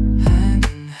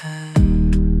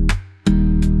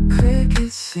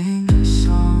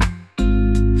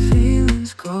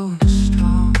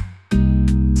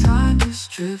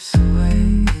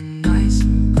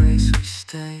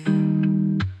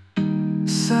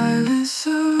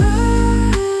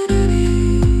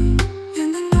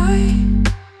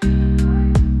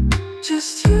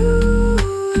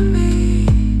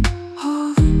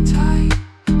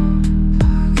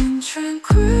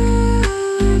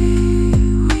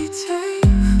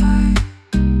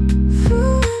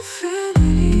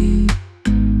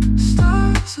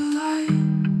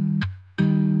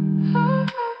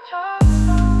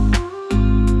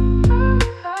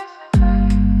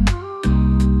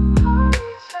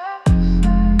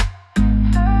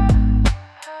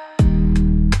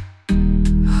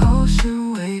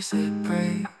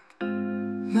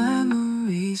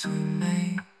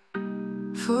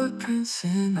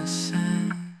 in the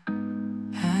sand,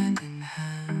 hand in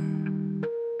hand.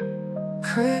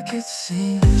 Crickets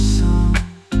sing their song,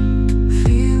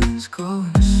 feelings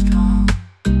growing strong.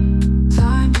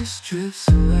 Time just drifts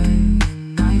away,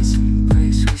 in night's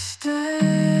embrace we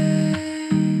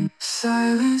stay.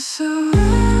 Silence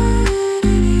serenity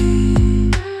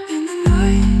in the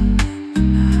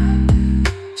night,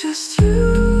 just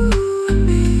you and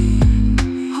me,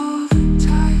 holding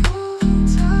tight.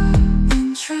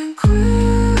 In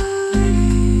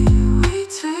tranquility we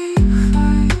take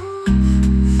flight,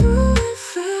 through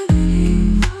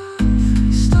infinity,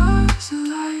 stars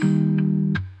alight.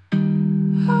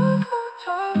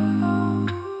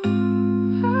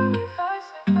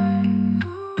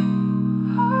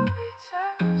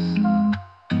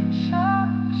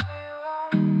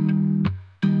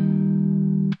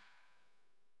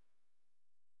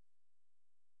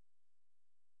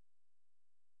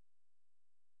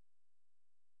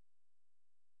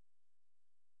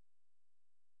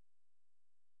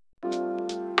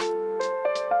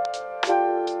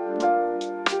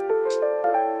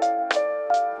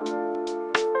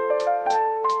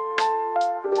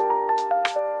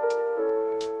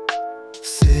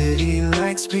 City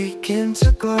lights begin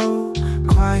to glow,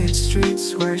 quiet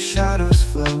streets where shadows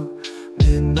flow.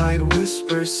 Midnight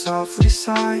whispers softly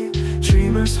sigh,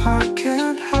 dreamer's heart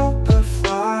can't help but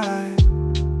fly.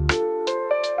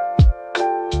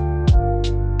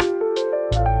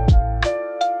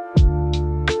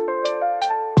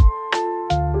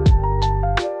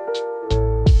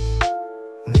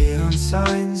 Neon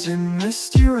signs in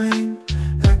misty rain,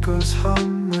 echoes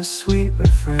hum a sweet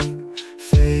refrain.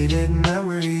 Faded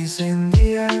memories in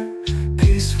the air,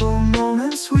 peaceful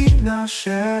moments we now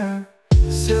share.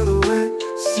 Silhouette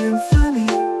symphony,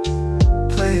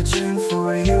 play a tune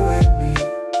for you and me.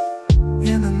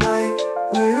 In the night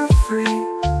we're free,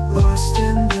 lost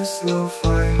in this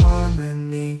lo-fi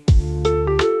harmony.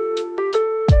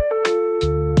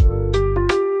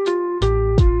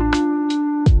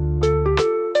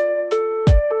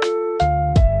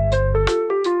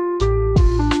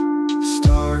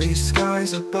 Starry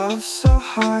skies above so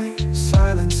high,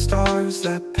 silent stars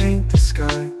that paint the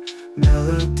sky.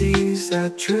 Melodies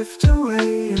that drift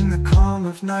away, in the calm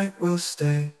of night will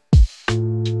stay.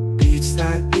 Beats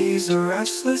that ease a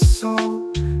restless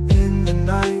soul, in the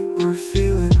night we're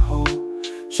feeling whole.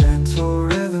 Gentle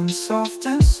rhythm, soft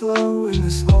and slow, in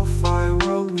this lo-fi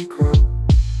world we grow.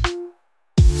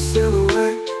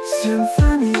 Silhouette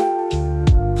symphony,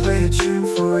 play a tune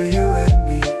for you and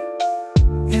me.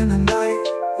 In the night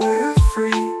we're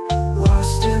free,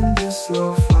 lost in this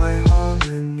lo-fi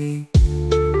harmony.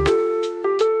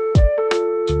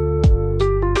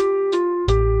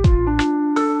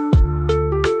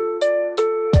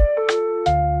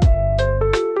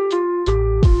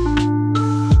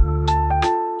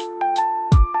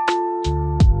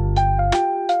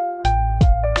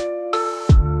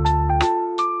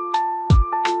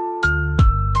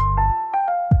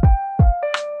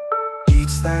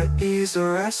 Beats that ease a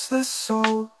restless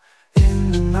soul,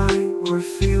 in the night we're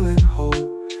feeling whole.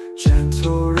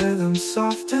 Gentle rhythm,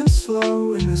 soft and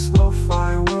slow, in this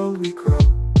lo-fi world we grow.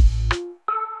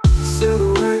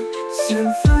 Silhouette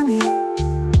symphony,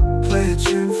 play a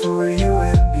tune for you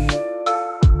and me.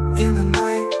 In the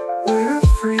night we're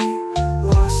free,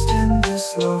 lost in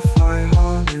this lo-fi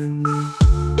harmony.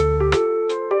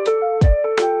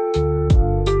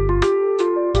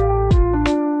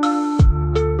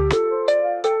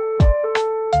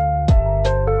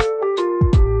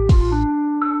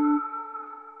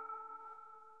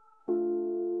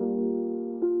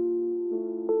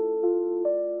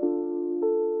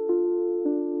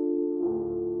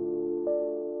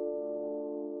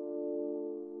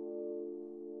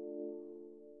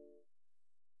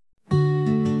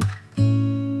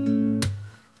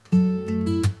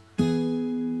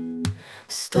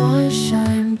 Stars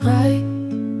shine bright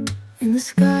in the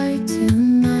sky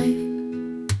tonight.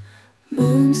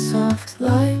 Moon soft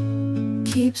light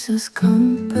keeps us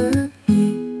company.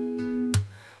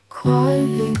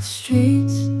 Quiet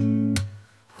streets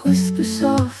whisper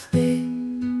softly.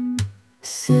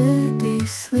 City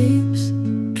sleeps,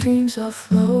 dreams are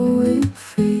flowing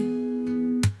free.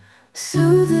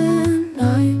 Soothing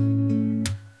night,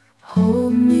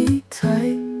 hold me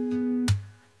tight.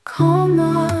 Calm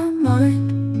my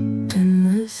mind in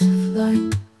this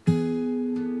flight.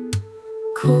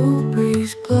 Cool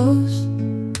breeze blows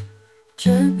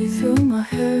gently through my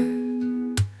hair.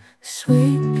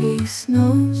 Sweet peace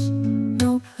knows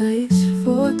no place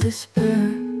for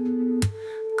despair.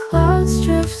 Clouds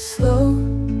drift slow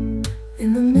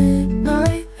in the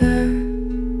midnight air.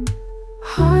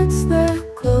 Hearts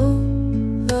that glow,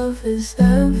 love is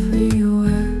there.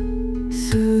 everywhere.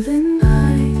 Through the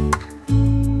night,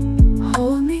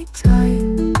 hold me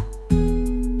tight,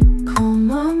 calm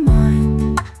my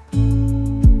mind,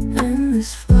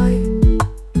 endless flight.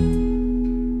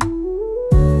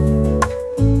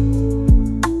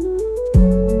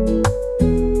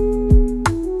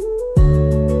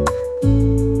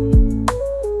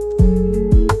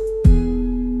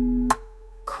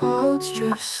 Clouds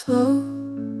drift slow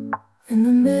in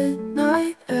the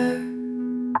midnight air,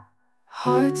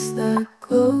 hearts that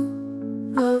glow,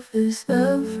 love is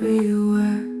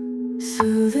everywhere.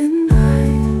 Through the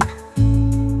night,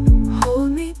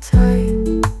 hold me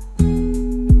tight,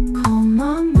 calm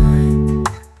my mind,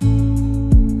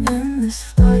 endless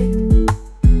flight.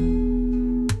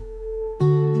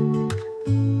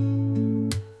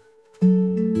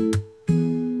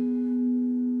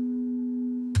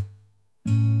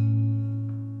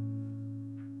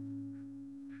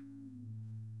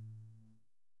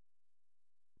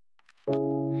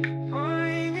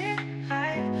 Morning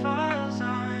light falls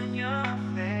on your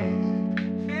face.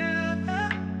 Feel the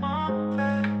warmth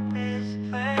of this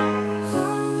place.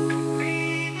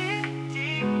 Breathing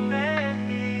deep, let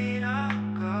it all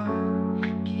go.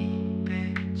 Keep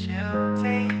it chill,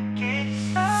 take it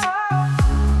slow.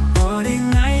 Morning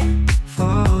light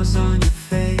falls on your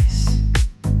face.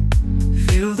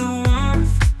 Feel the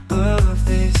warmth of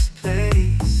this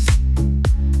place.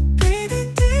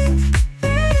 Breathing deep,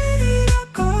 let it all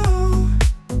go.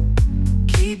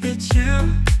 Keep it chill,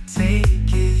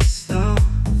 take it slow.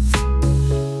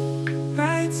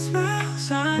 Bright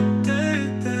smiles under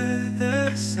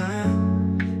the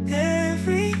sun.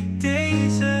 Every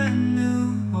day's a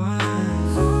new one.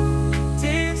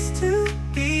 Dance to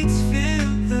beats, feel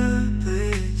the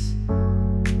bliss.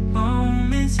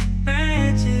 Moments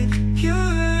magic, pure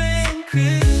and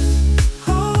crisp.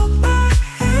 Hold my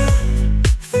hand,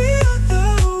 feel the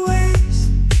waves,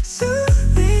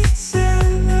 soothing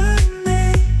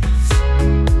serenade.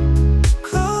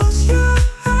 Close your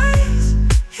eyes,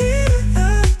 hear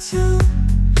the tune.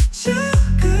 Chill,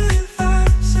 good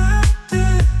vibes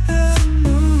under the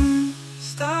moon.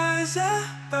 Stars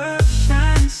above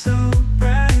shine so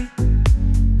bright.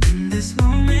 In this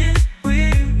moment,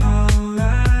 we're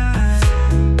alright.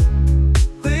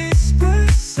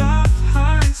 Whispers, soft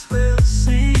hearts will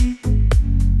sing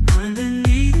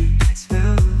underneath night's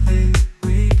velvet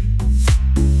wing.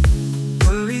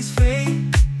 Worries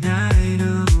fade, night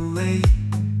away.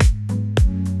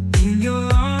 In your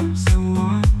arms, I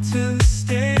want to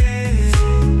stay.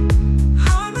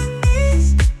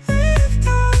 Harmonies lift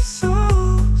our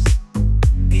souls.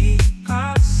 Be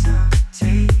outside,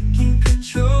 taking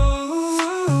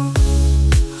control.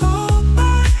 Hold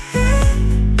my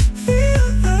hand, feel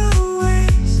the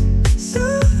waves,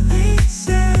 soothing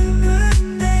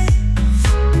serenade.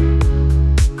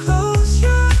 Close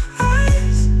your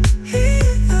eyes, hear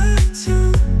the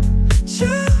tune.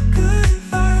 Chill, good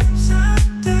vibes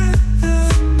under the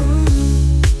moon.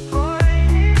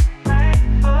 Morning light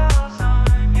falls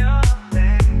on your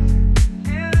face.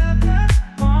 Feel the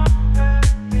warmth of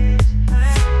this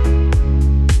place.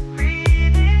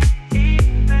 Breathing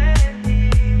deep, let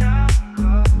it all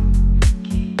go.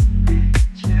 Keep it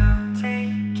chill,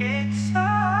 take it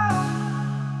slow.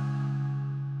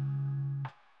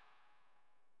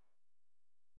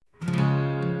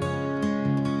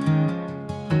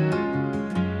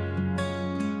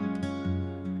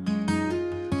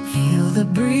 Feel the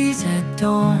breeze at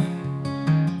dawn,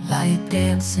 light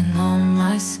dancing on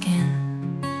my skin.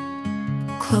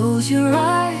 Close your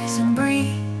eyes and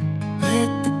breathe,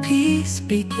 let the peace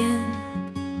begin.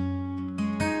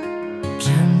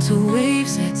 Gentle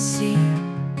waves at sea,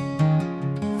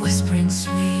 whispering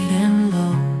sweet and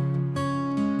low.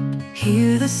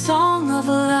 Hear the song of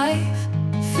life,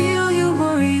 feel your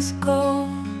worries go.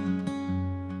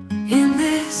 In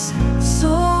this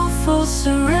soulful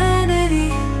serenity,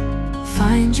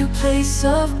 find your place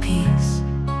of peace.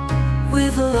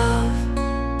 With love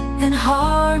and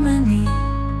harmony,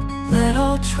 let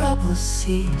all troubles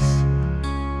cease.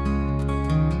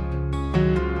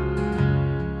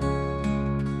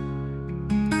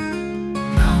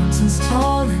 Mountains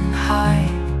tall and high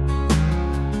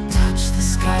touch the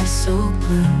sky so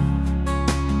blue.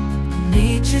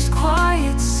 Nature's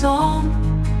quiet song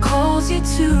calls you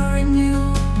to renew.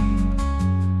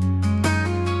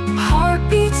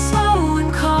 Heartbeats slow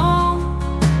and calm,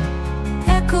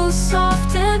 echoes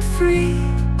soft and free.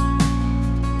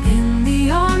 In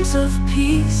the arms of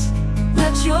peace,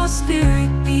 let your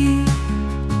spirit be.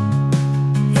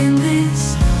 In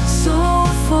this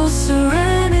soulful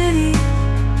serenity,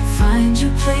 find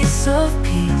your place of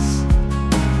peace.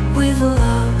 With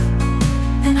love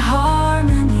and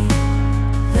harmony,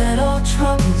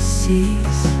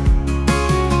 sees.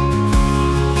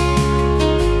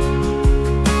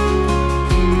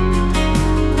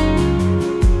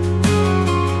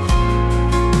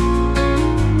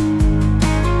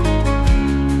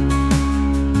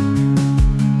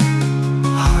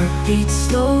 Heartbeat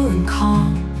slow and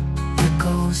calm,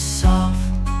 echoes soft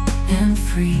and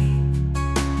free.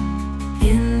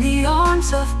 In the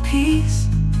arms of peace,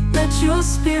 let your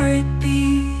spirit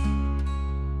be.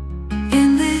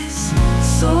 In this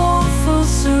soulful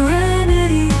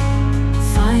serenity,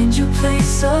 find your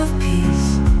place of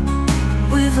peace.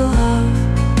 With love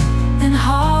and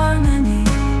harmony,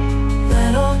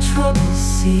 let all troubles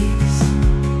cease.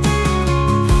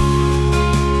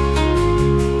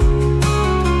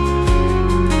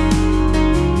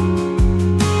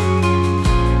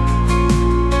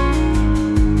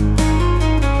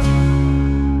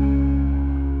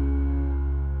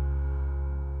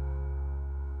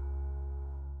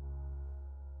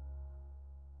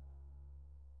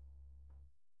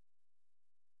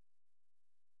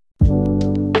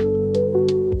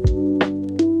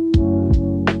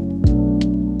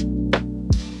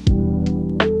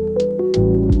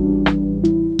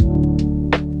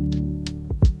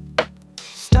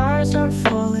 Stars are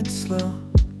falling slow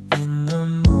in the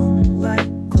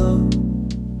moonlight glow.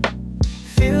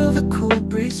 Feel the cool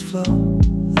breeze flow,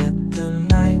 let the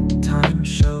nighttime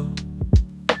show.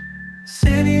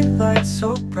 City lights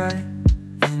so bright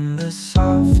in the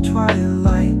soft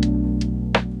twilight.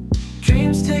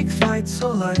 Dreams take flight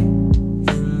so light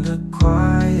in the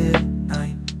quiet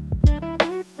night.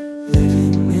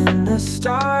 Living in a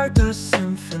stardust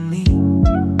symphony,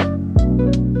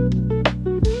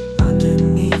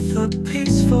 underneath a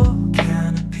peaceful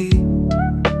canopy,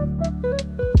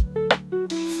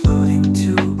 floating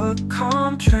to a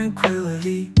calm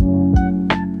tranquility.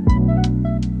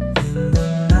 In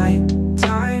the night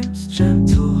time's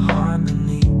gentle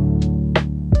harmony,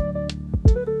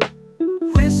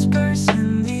 whispers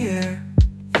in the air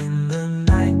in the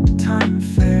nighttime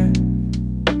fair.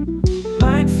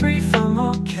 Mind free from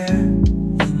all care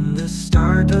in the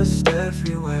stardust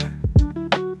everywhere.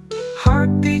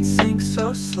 Heartbeat sync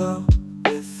so slow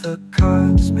with a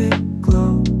cosmic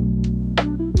glow.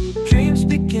 Dreams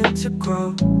begin to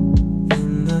grow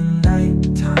in the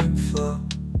nighttime flow.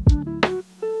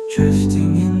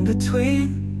 Drifting in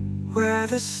between where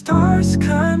the stars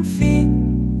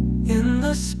convene, in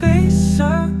the space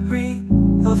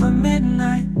serene of a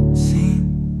midnight scene.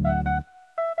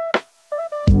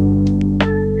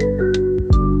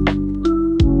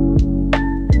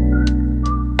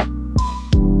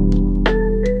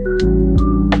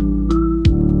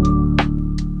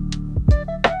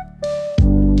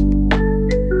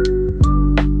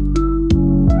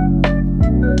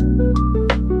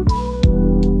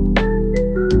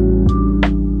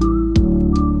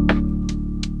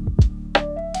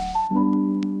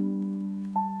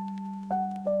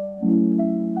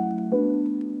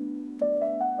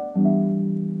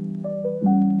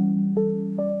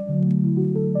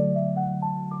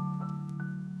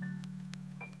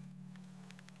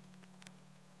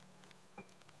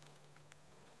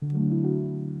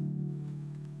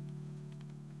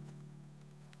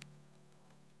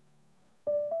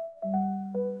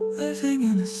 Living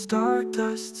in a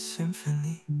stardust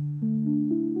symphony,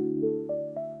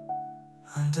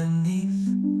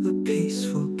 underneath the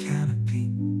peaceful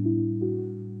canopy,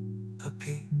 a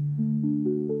peak,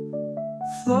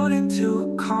 floating to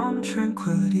a calm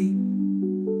tranquility.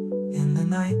 In the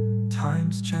night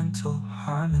time's gentle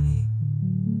harmony.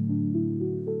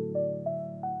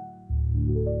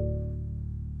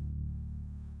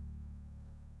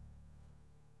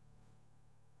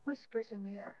 Whispers in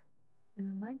the air, in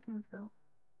the nighttime fill,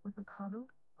 with a cuddle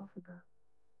of a bird.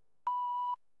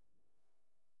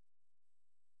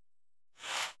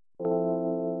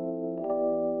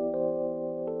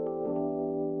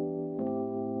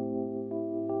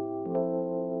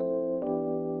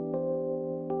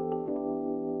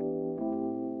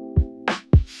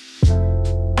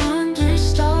 Under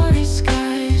starry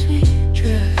skies we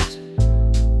drift.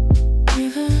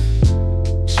 River,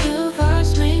 chill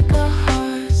vibes make our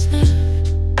hearts lift.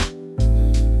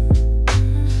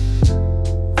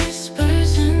 Whisper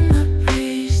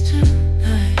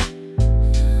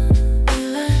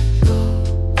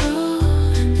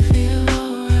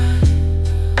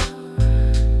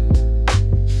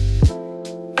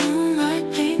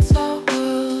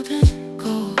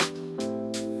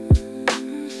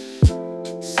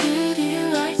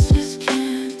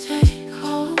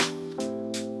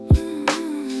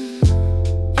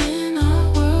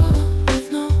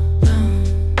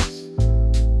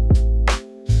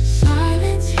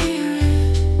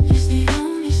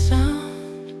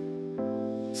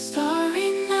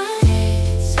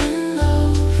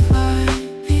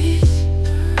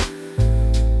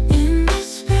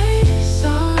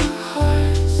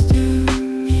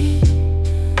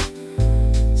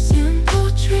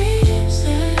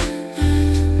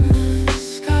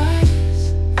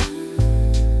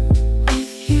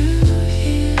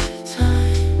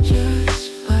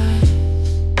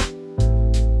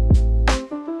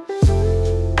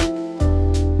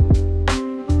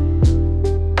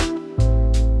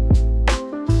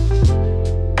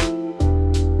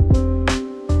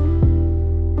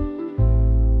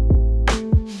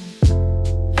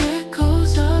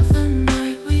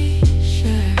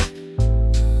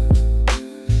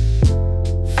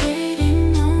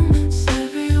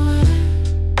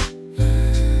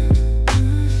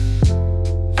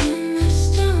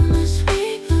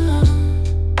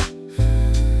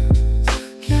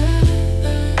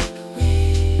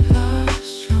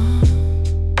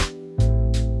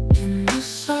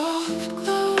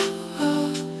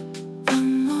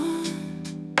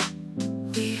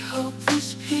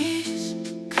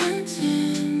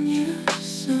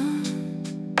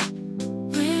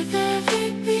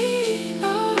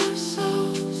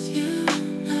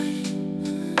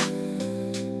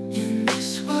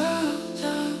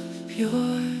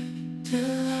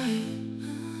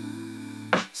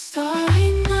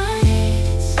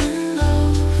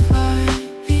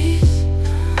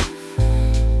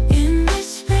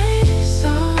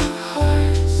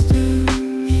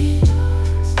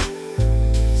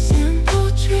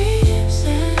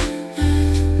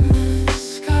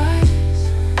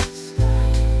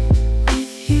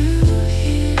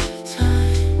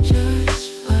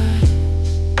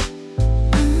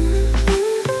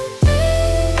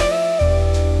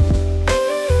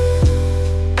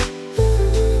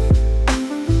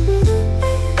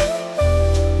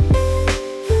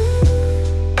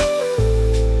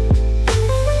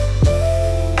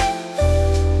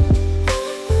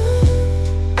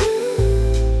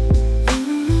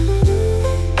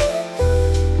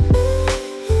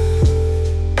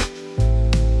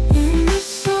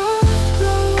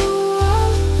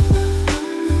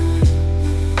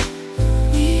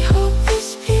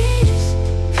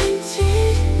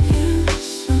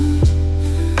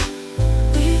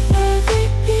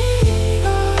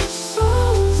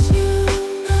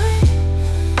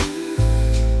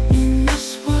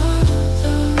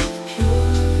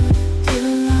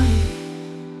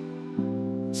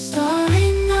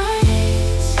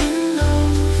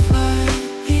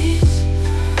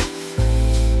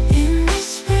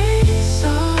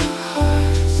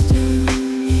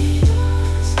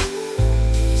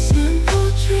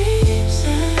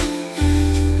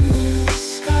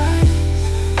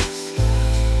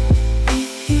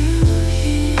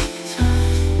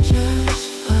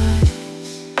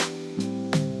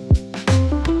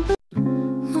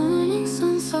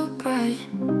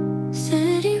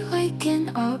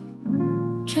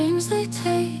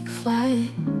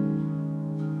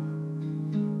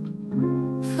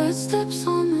Footsteps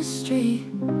on the street,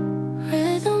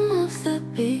 rhythm of the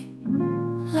beat.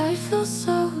 Life feels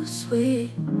so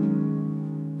sweet.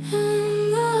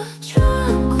 In the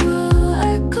tranquil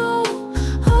echo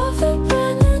of the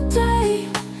brand new day,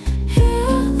 hear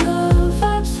the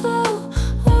vibes flow,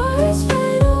 worries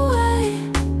fade away.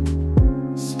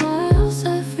 Smiles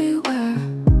everywhere,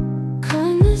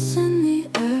 kindness in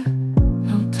the air.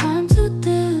 No time to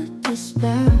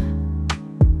despair.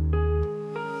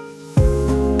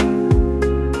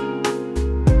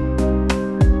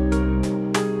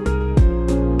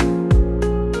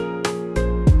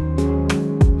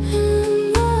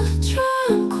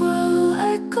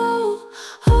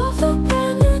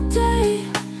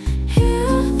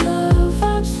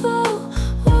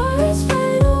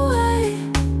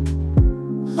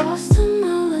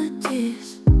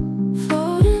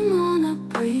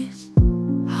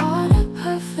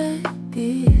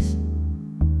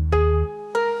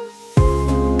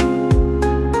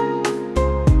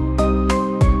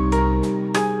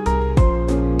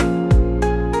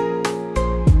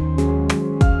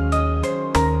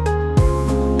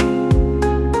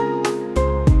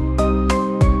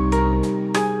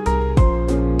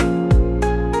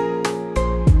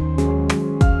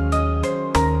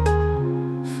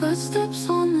 Footsteps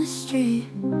on the street,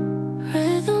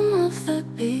 rhythm of the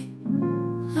beat.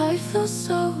 Life feels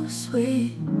so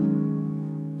sweet.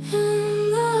 In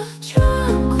the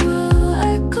tranquil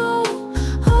echo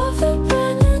of the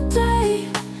brand new day,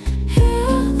 hear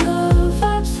the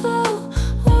vibes flow,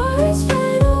 worries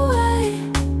fade away.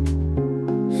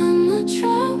 In the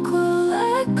tranquil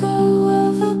echo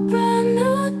of a brand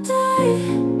new day.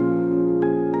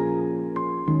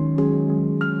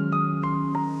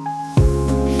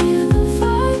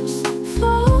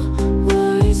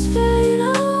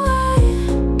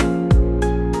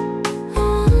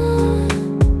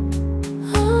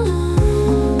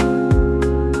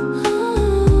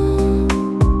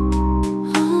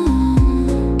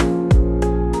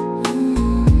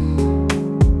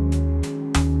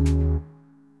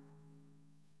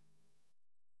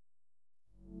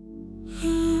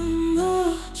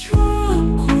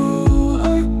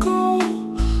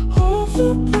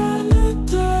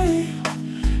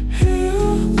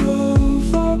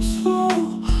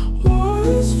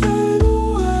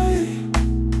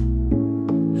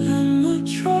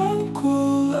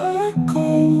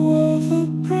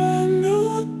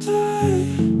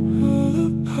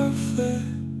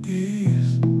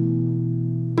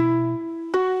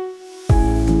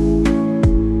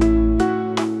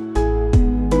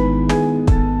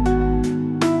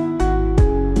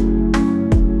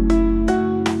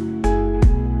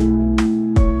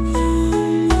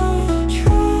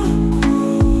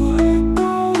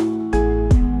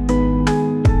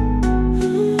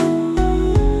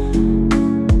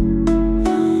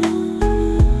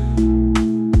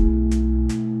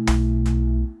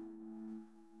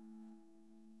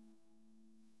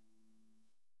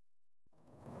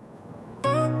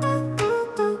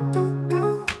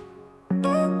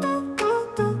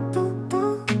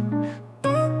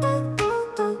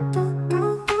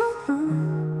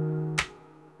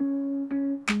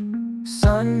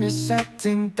 Sun is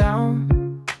setting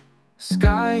down,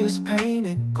 sky is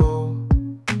painted gold.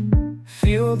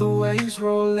 Feel the waves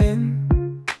roll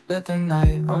in, let the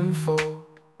night unfold.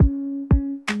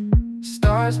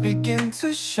 Stars begin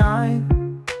to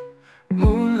shine,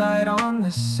 moonlight on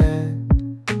the sand.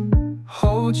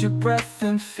 Hold your breath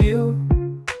and feel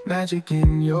magic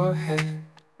in your head.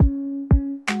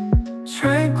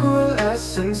 Tranquil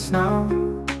essence now,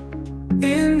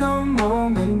 in the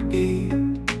moment be.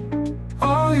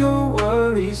 All your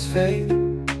worries fade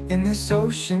in this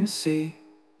ocean sea.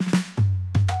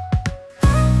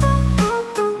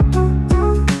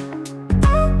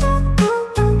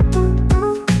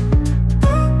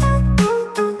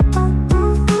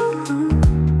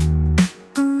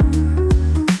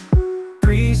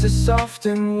 Breeze is soft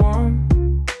and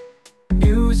warm,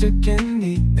 music in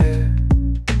the air.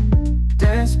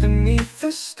 Dance beneath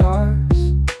the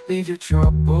stars, leave your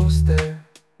troubles there.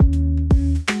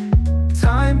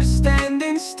 Time is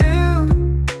standing still,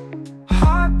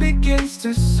 heart begins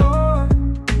to soar.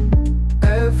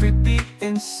 Every beat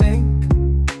in sync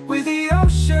with the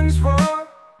ocean's roar.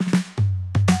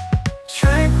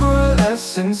 Tranquil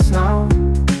essence now,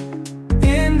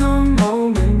 in the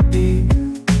moment be.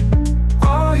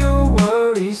 All your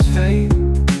worries fade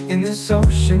in this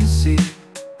ocean sea.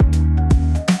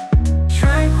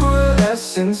 Tranquil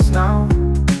essence now,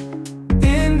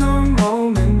 in the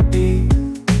moment be.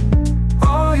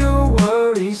 All your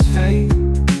worries fade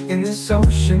in this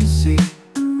ocean sea.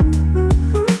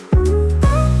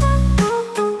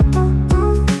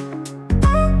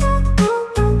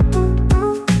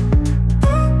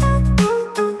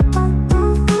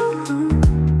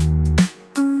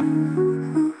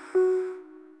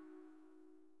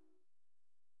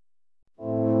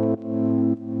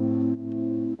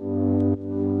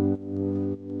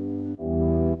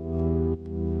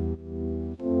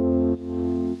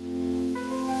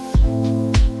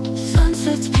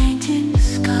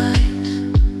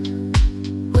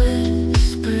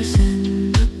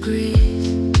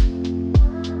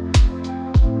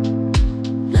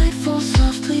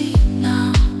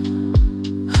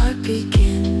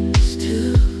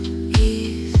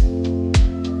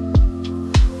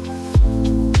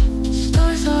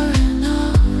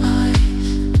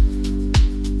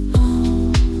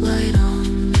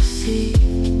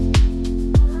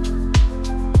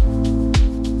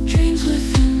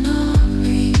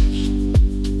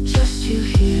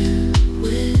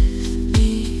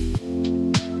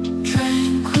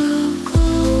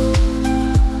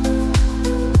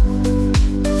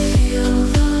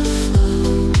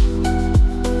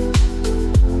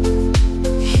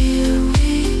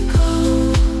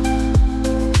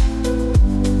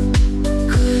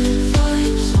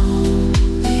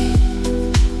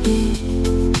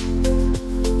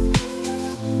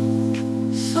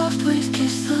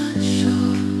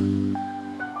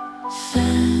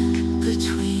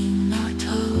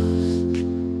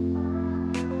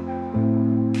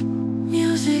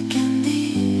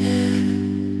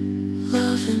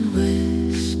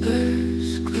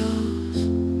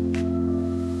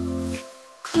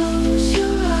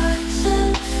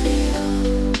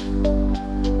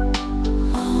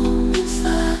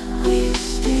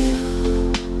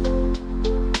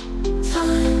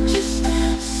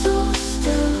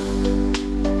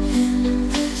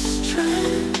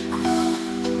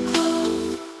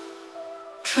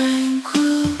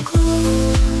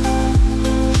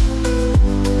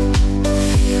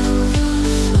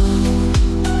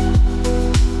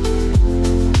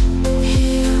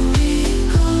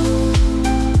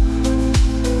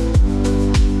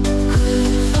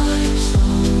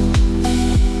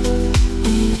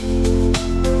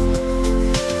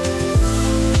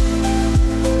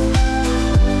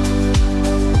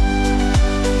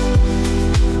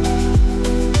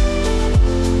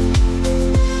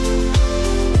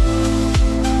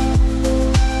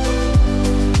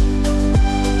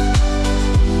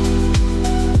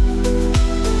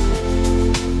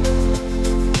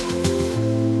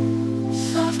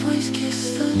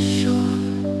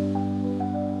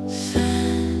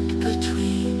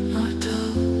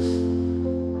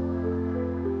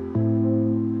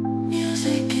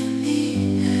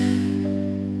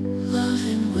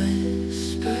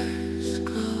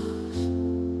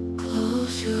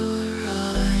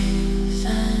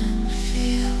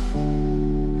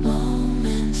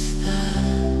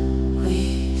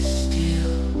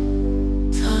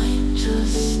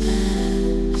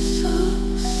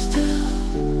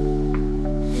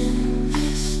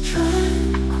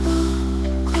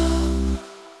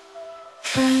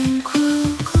 tranquil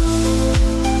glow.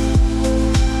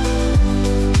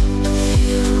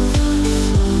 Feel the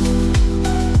flow.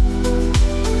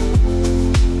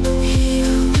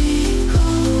 Here we go.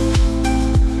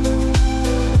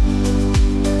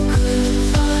 Good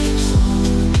vibes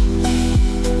only.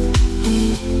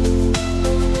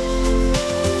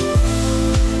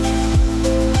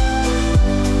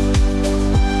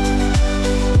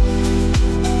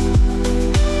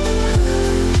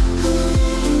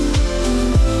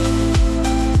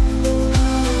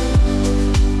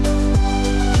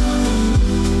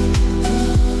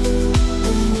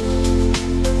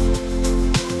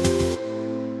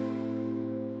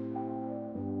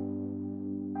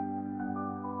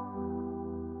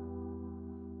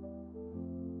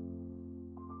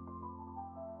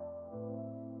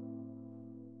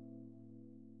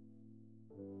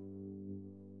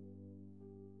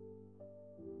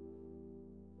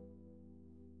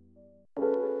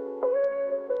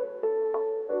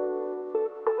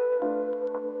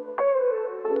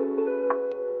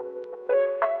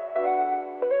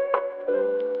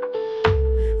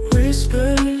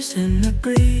 Whispers in the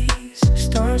breeze,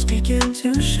 stars begin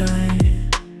to shine.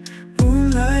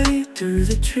 Moonlight through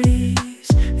the trees,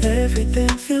 everything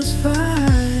feels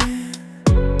fine.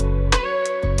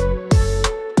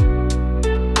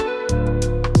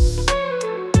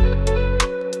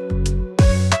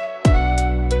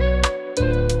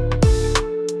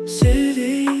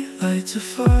 City lights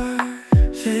afar,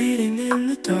 fading in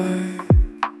the dark.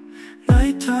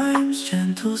 Nighttime's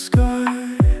gentle scar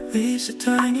leaves a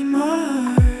tiny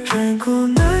mark. Tranquil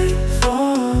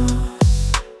nightfall,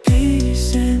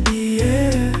 peace in the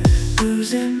air,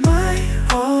 losing my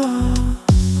all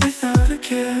without a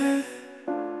care.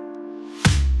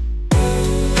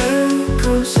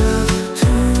 Echoes of a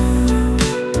tune,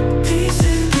 peace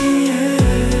in the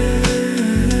air,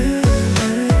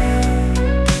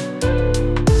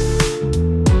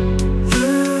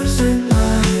 losing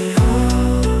my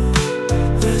all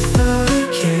without a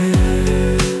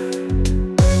care.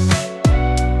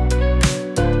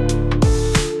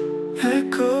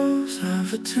 Echoes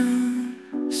of a tune,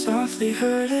 softly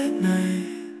heard at night.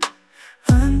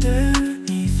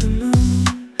 Underneath the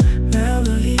moon,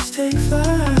 melodies take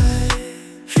flight.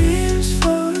 Dreams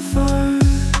float afar,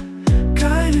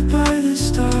 guided by the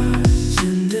stars.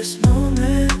 In this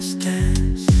moment's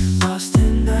dance, lost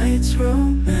in night's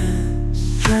romance.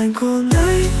 Tranquil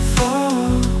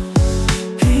nightfall,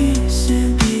 peace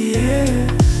in the air,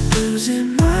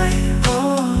 losing my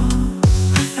all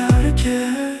without a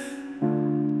care.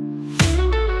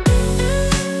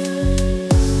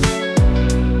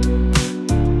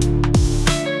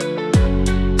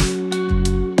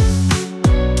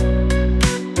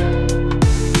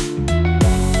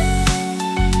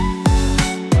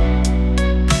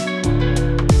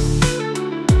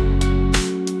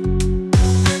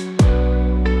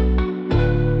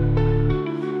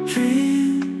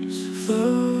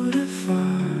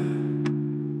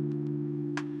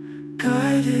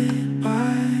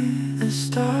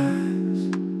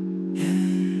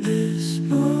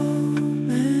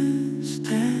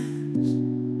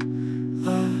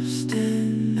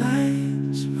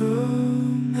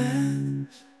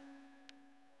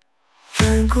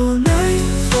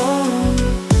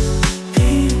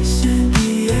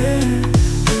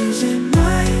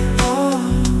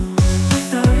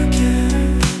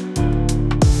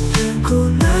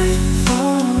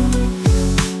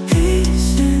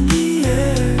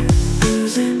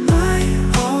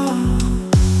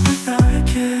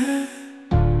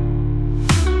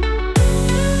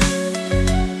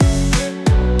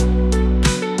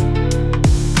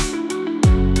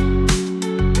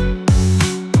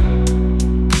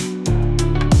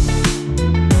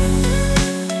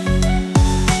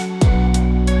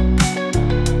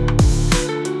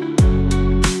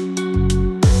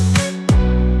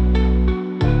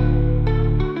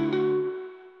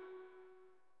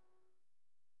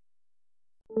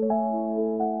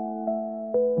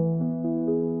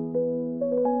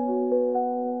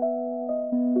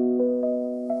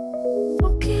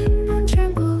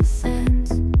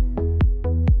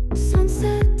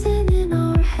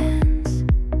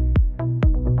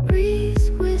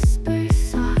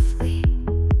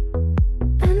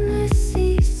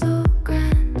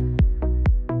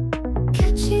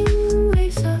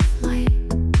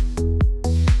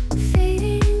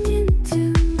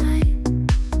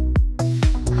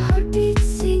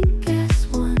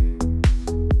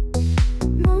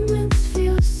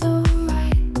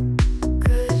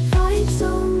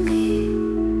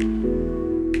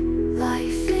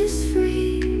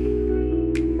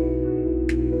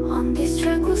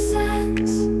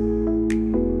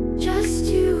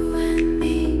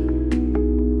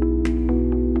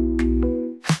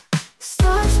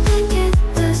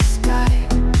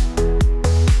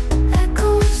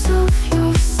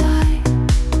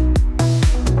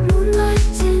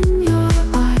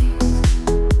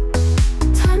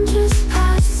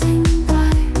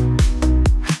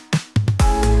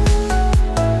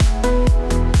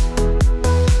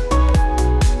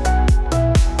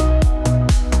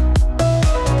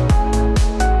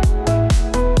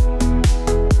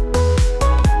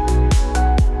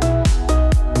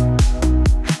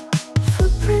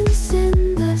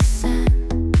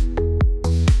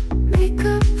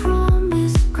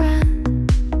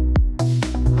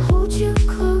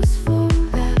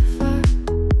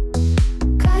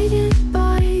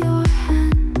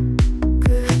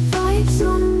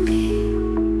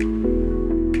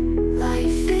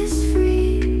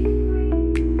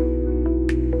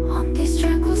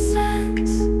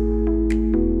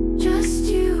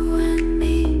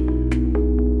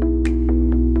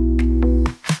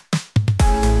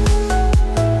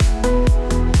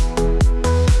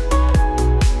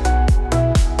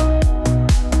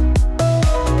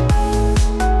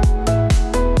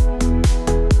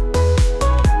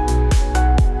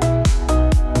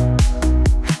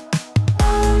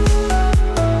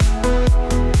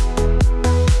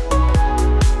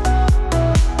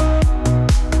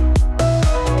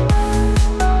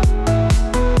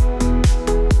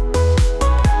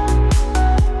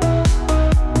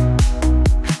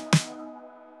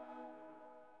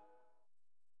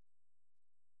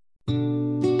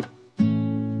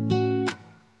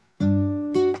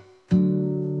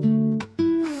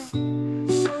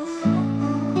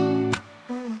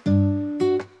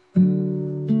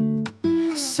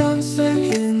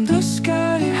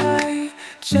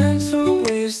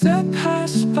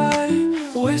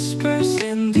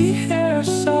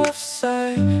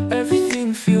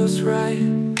 everything feels right.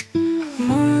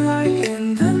 Moonlight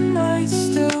in the night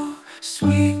still,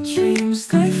 sweet dreams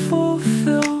they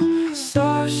fulfill.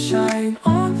 Stars shine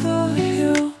on the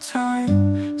hill,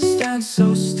 time stands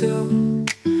so still.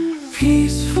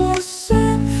 Peaceful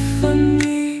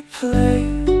symphony play.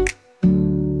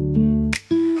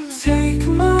 Take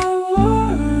my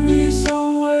worries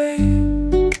away.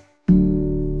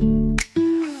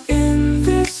 In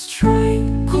this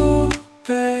tranquil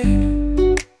bay,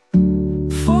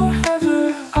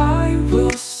 forever I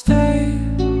will stay.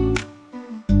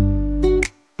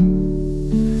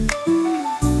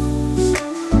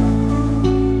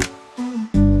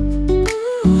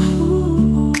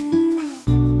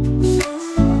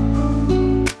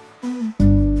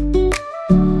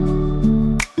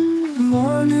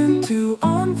 Morning dew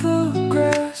on the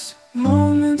grass,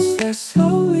 moments that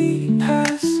slowly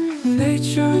pass.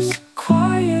 Nature's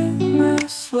quiet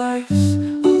mass, life's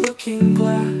a looking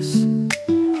glass.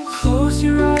 Close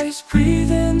your eyes,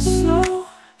 breathe in slow,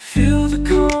 feel the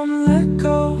calm, let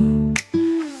go.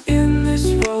 In this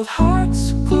world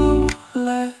hearts glow,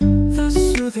 let the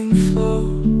soothing flow.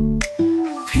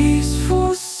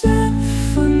 Peaceful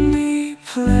symphony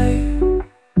play.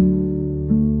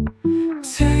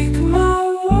 Take my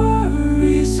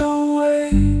worries away.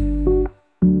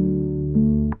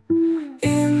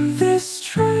 In this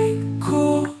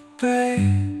tranquil bay,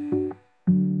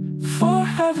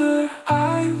 forever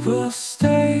I will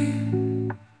stay.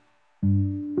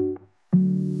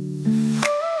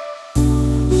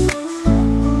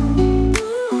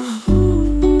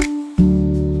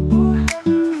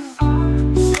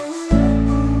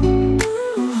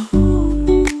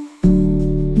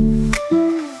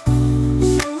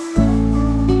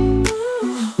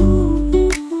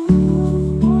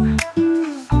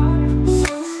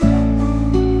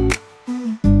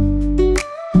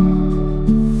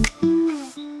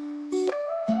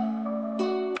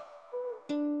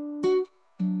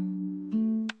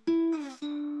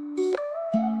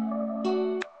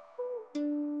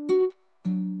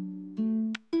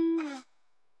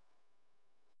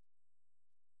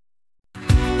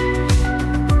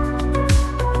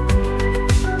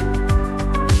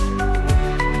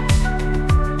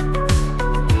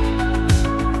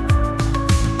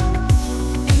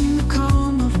 In the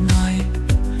calm of night,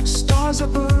 stars are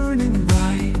burning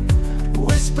bright.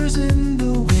 Whispers in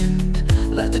the wind,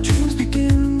 let the dreams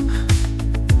begin.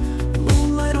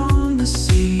 Moonlight on the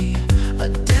sea, a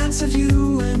dance of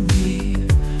you and me.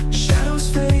 Shadows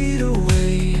fade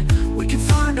away, we can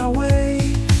find our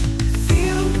way.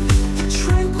 Feel the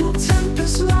tranquil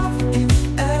tempest, love in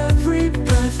every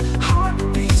breath.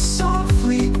 Heartbeat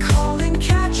softly calling,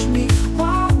 catch me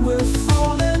while we're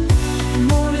falling.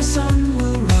 Morning sun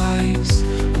will rise,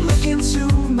 look into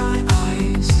my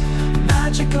eyes.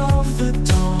 Magic of the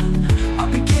dawn, our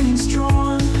beginnings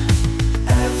drawn.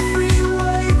 Every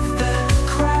wave that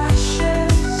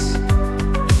crashes,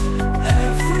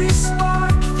 every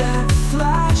spark that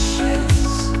flashes.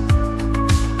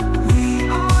 We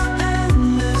are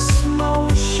endless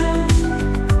motion,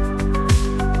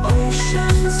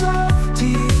 oceans of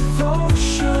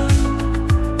devotion.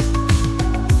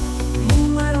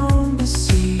 Moonlight on the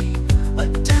sea, a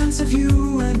dance of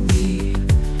you and me.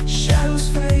 Shadows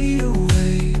fade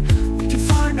away, we can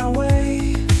find our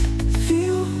way.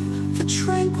 Feel the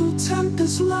tranquil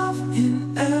tempest, love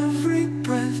in every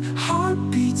breath.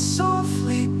 Heartbeat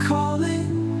softly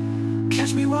calling,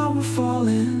 catch me while we're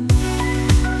falling.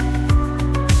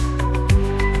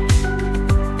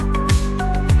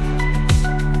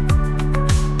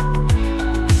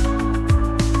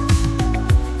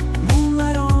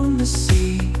 Moonlight on the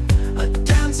sea, a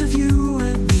dance of you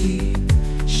and me.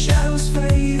 Shadows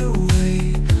fade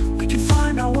away, we can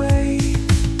find our way.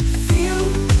 Feel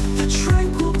the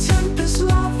tranquil tempest,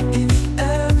 love in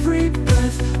every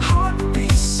breath.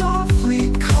 Heartbeat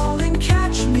softly calling,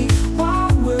 catch me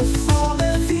while we're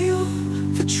falling. Feel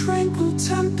the tranquil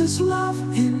tempest, love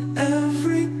in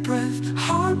every breath.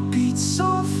 Heartbeat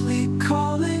softly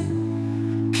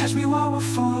calling, catch me while we're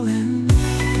falling.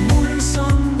 Morning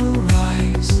sun will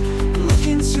rise, look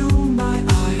into my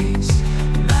eyes.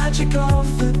 Magic of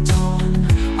the dawn,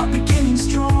 our beginnings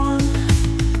drawn.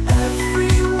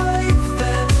 Every wave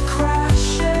that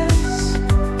crashes,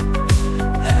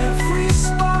 every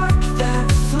spark that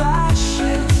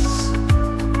flashes.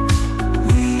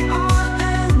 We are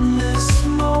endless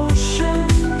motion,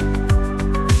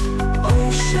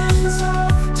 oceans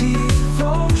of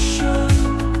devotion.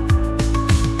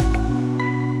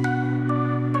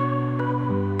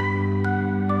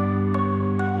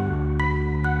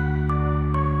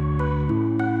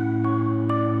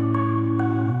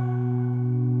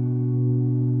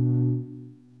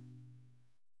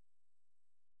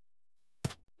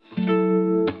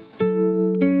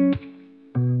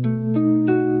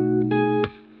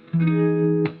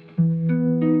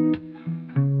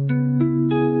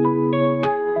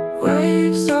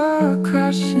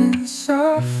 crashing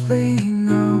softly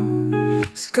now.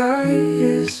 Sky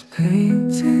is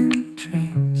painting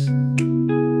dreams.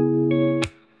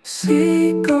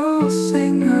 Seagulls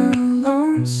sing a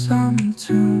lonesome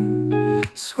tune,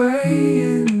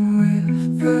 swaying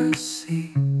with the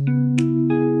sea.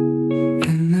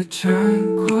 In the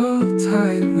tranquil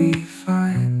tide we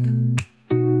find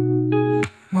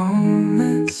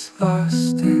moments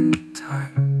lost in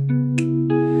time,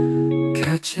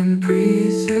 catching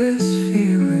breezes,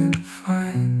 feeling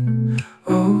fine,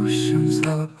 ocean's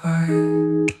lullaby.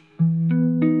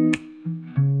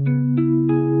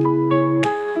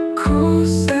 Cool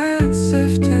sand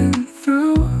sifting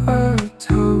through our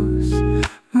toes,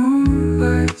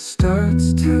 moonlight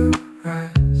starts to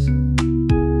rise.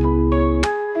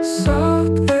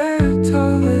 Soft air,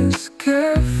 tallest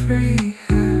carefree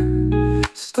hair,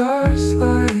 stars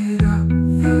light up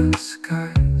the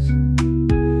skies.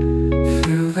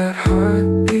 Feel that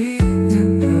heartbeat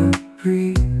in the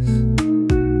breeze,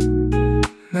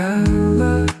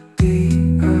 melody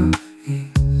of ease.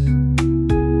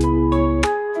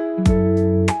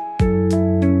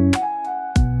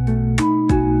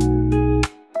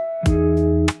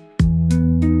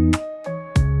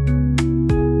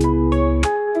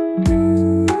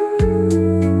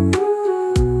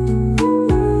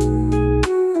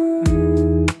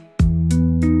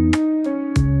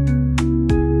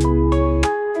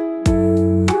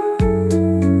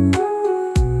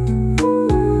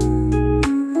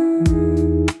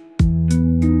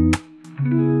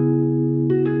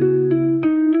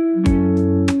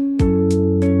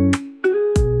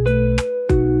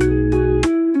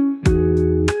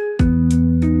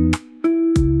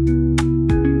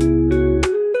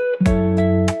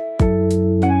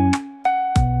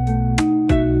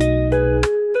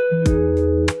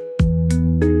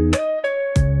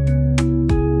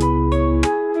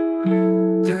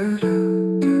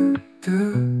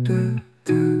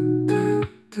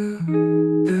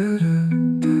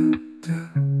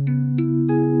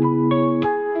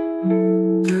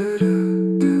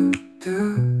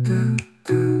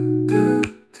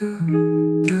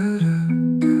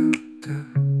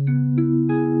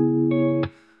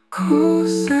 Cool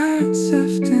sand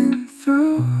sifting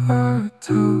through our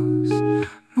toes,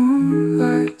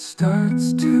 moonlight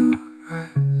starts to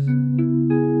rise.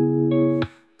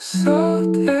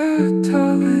 Salt air,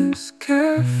 tallest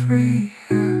carefree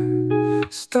hair,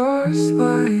 stars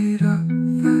light up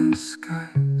the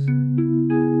skies.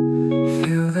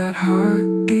 Feel that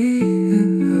heartbeat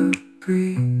in the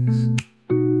breeze,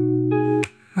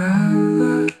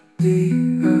 melody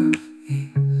of ease.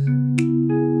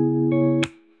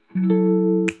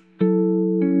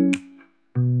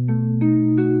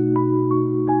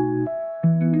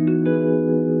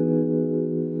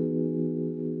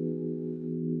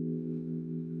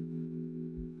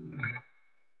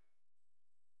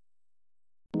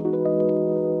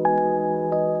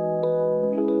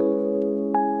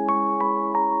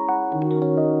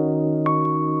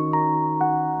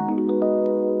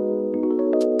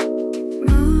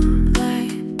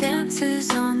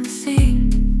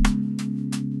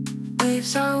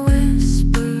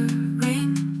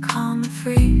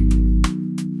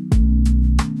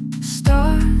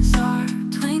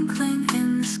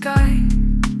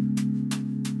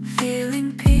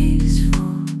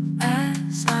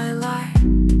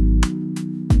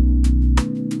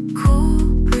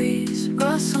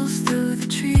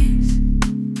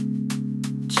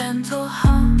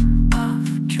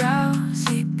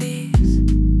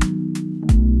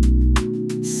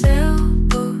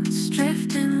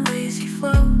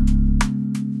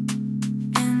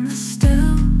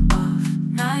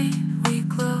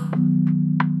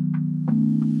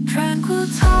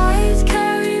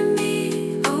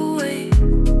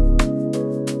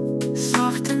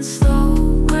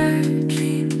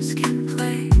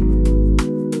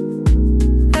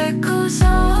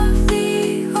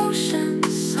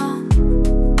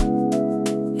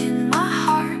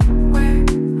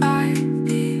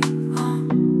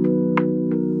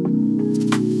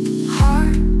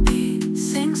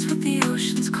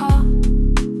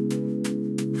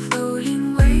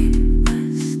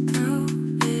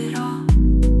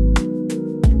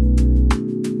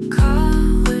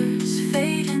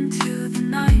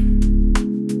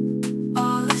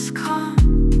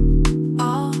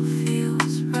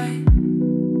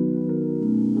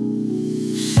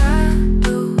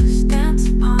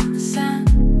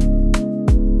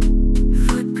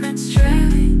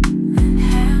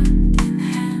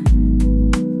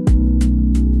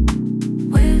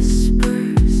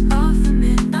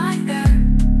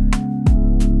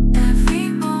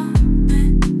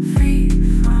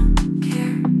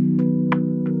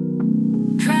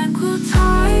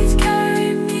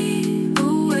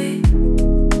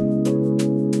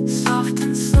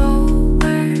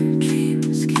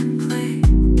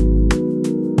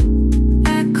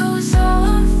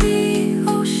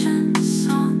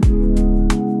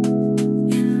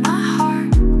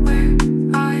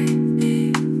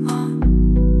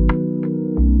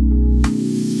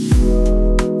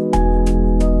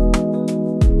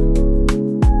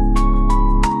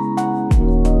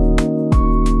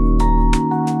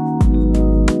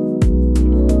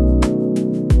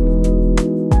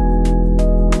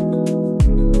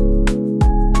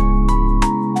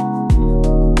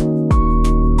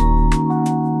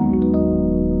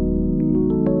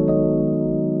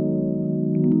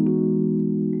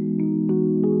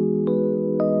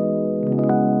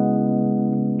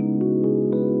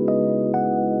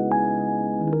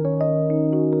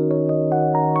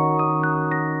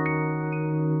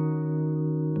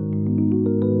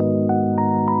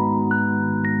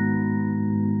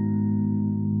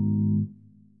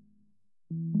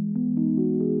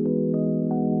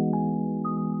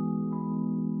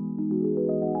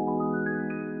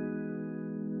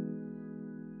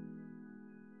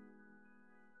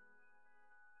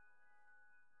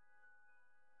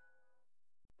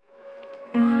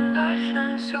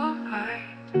 shine so bright,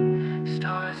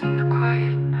 stars in the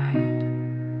quiet night,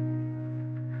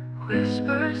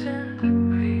 whispers in the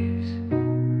breeze,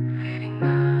 fading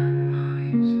the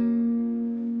noise.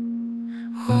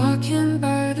 Walking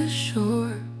by the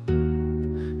shore,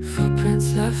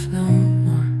 footprints left no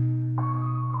more,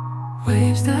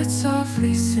 waves that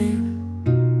softly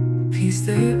sing, peace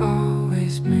they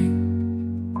always bring.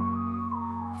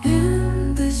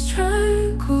 In this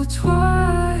tranquil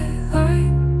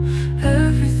twilight,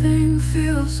 everything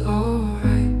feels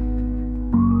alright.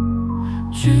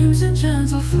 Dreams in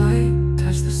gentle flight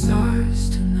touch the stars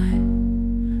tonight.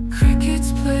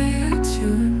 Crickets play a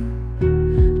tune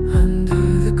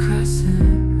under the crescent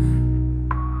moon.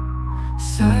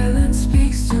 Silence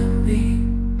speaks to me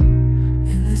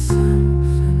in the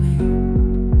symphony.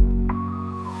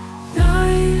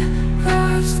 Night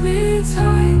wraps me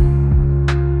tight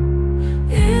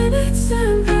in its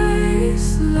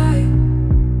embrace, light.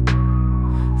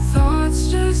 Thoughts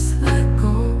just let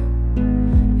go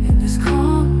in this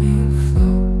calming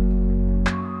flow.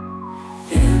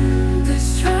 In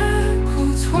this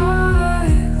tranquil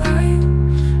twilight,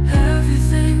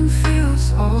 everything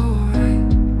feels alright.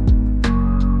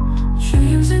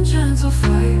 Dreams in gentle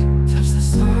flight touch the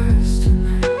stars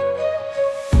tonight.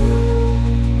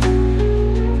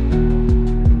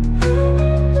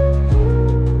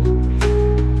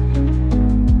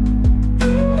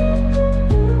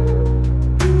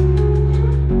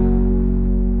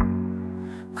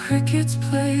 Crickets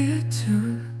play a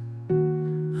tune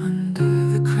under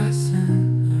the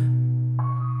crescent moon.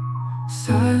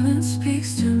 Silence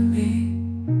speaks to me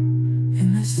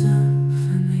in the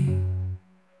symphony.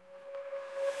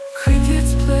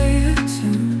 Crickets play a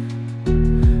tune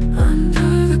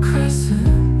under the crescent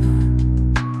moon.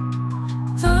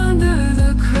 Under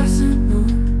the crescent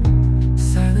moon,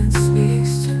 silence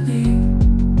speaks to me.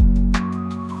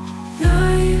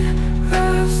 Night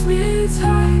wraps me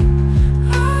tight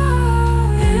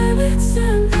in its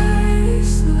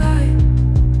embrace, light.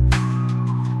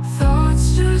 Thoughts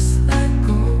just let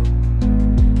go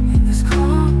in this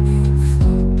calming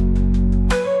flow.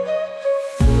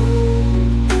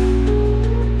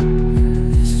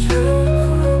 In this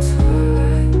tranquil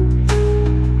twilight,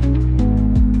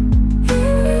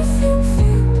 everything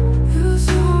feels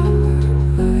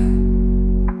alright.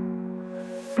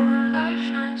 Moonlight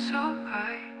shines so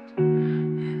bright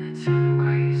in its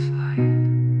embrace, light.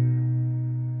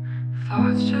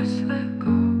 Thoughts just let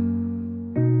go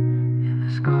in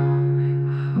this calming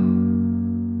flow.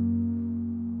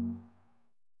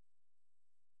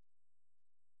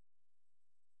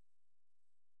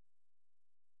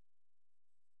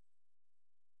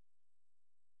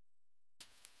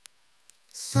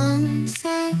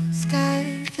 Sunset sky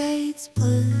fades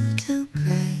blue to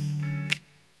gray.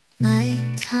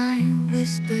 Nighttime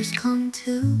whispers come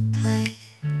to play.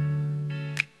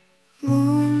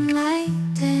 Moonlight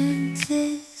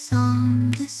dances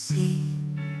on the sea.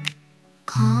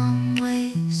 Calm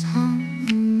waves hum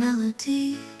a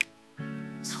melody.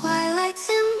 Twilight's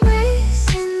embrace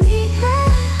in the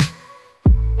air.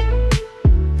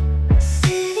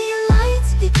 City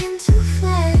lights begin to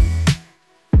flare.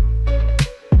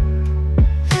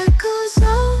 Echoes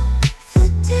of the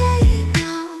day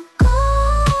now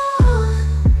gone.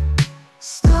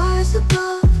 Stars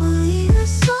above will lead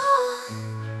us on.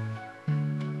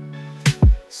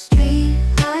 Street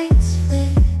lights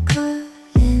flicker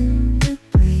in the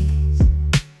breeze.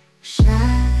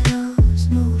 Shadows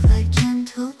move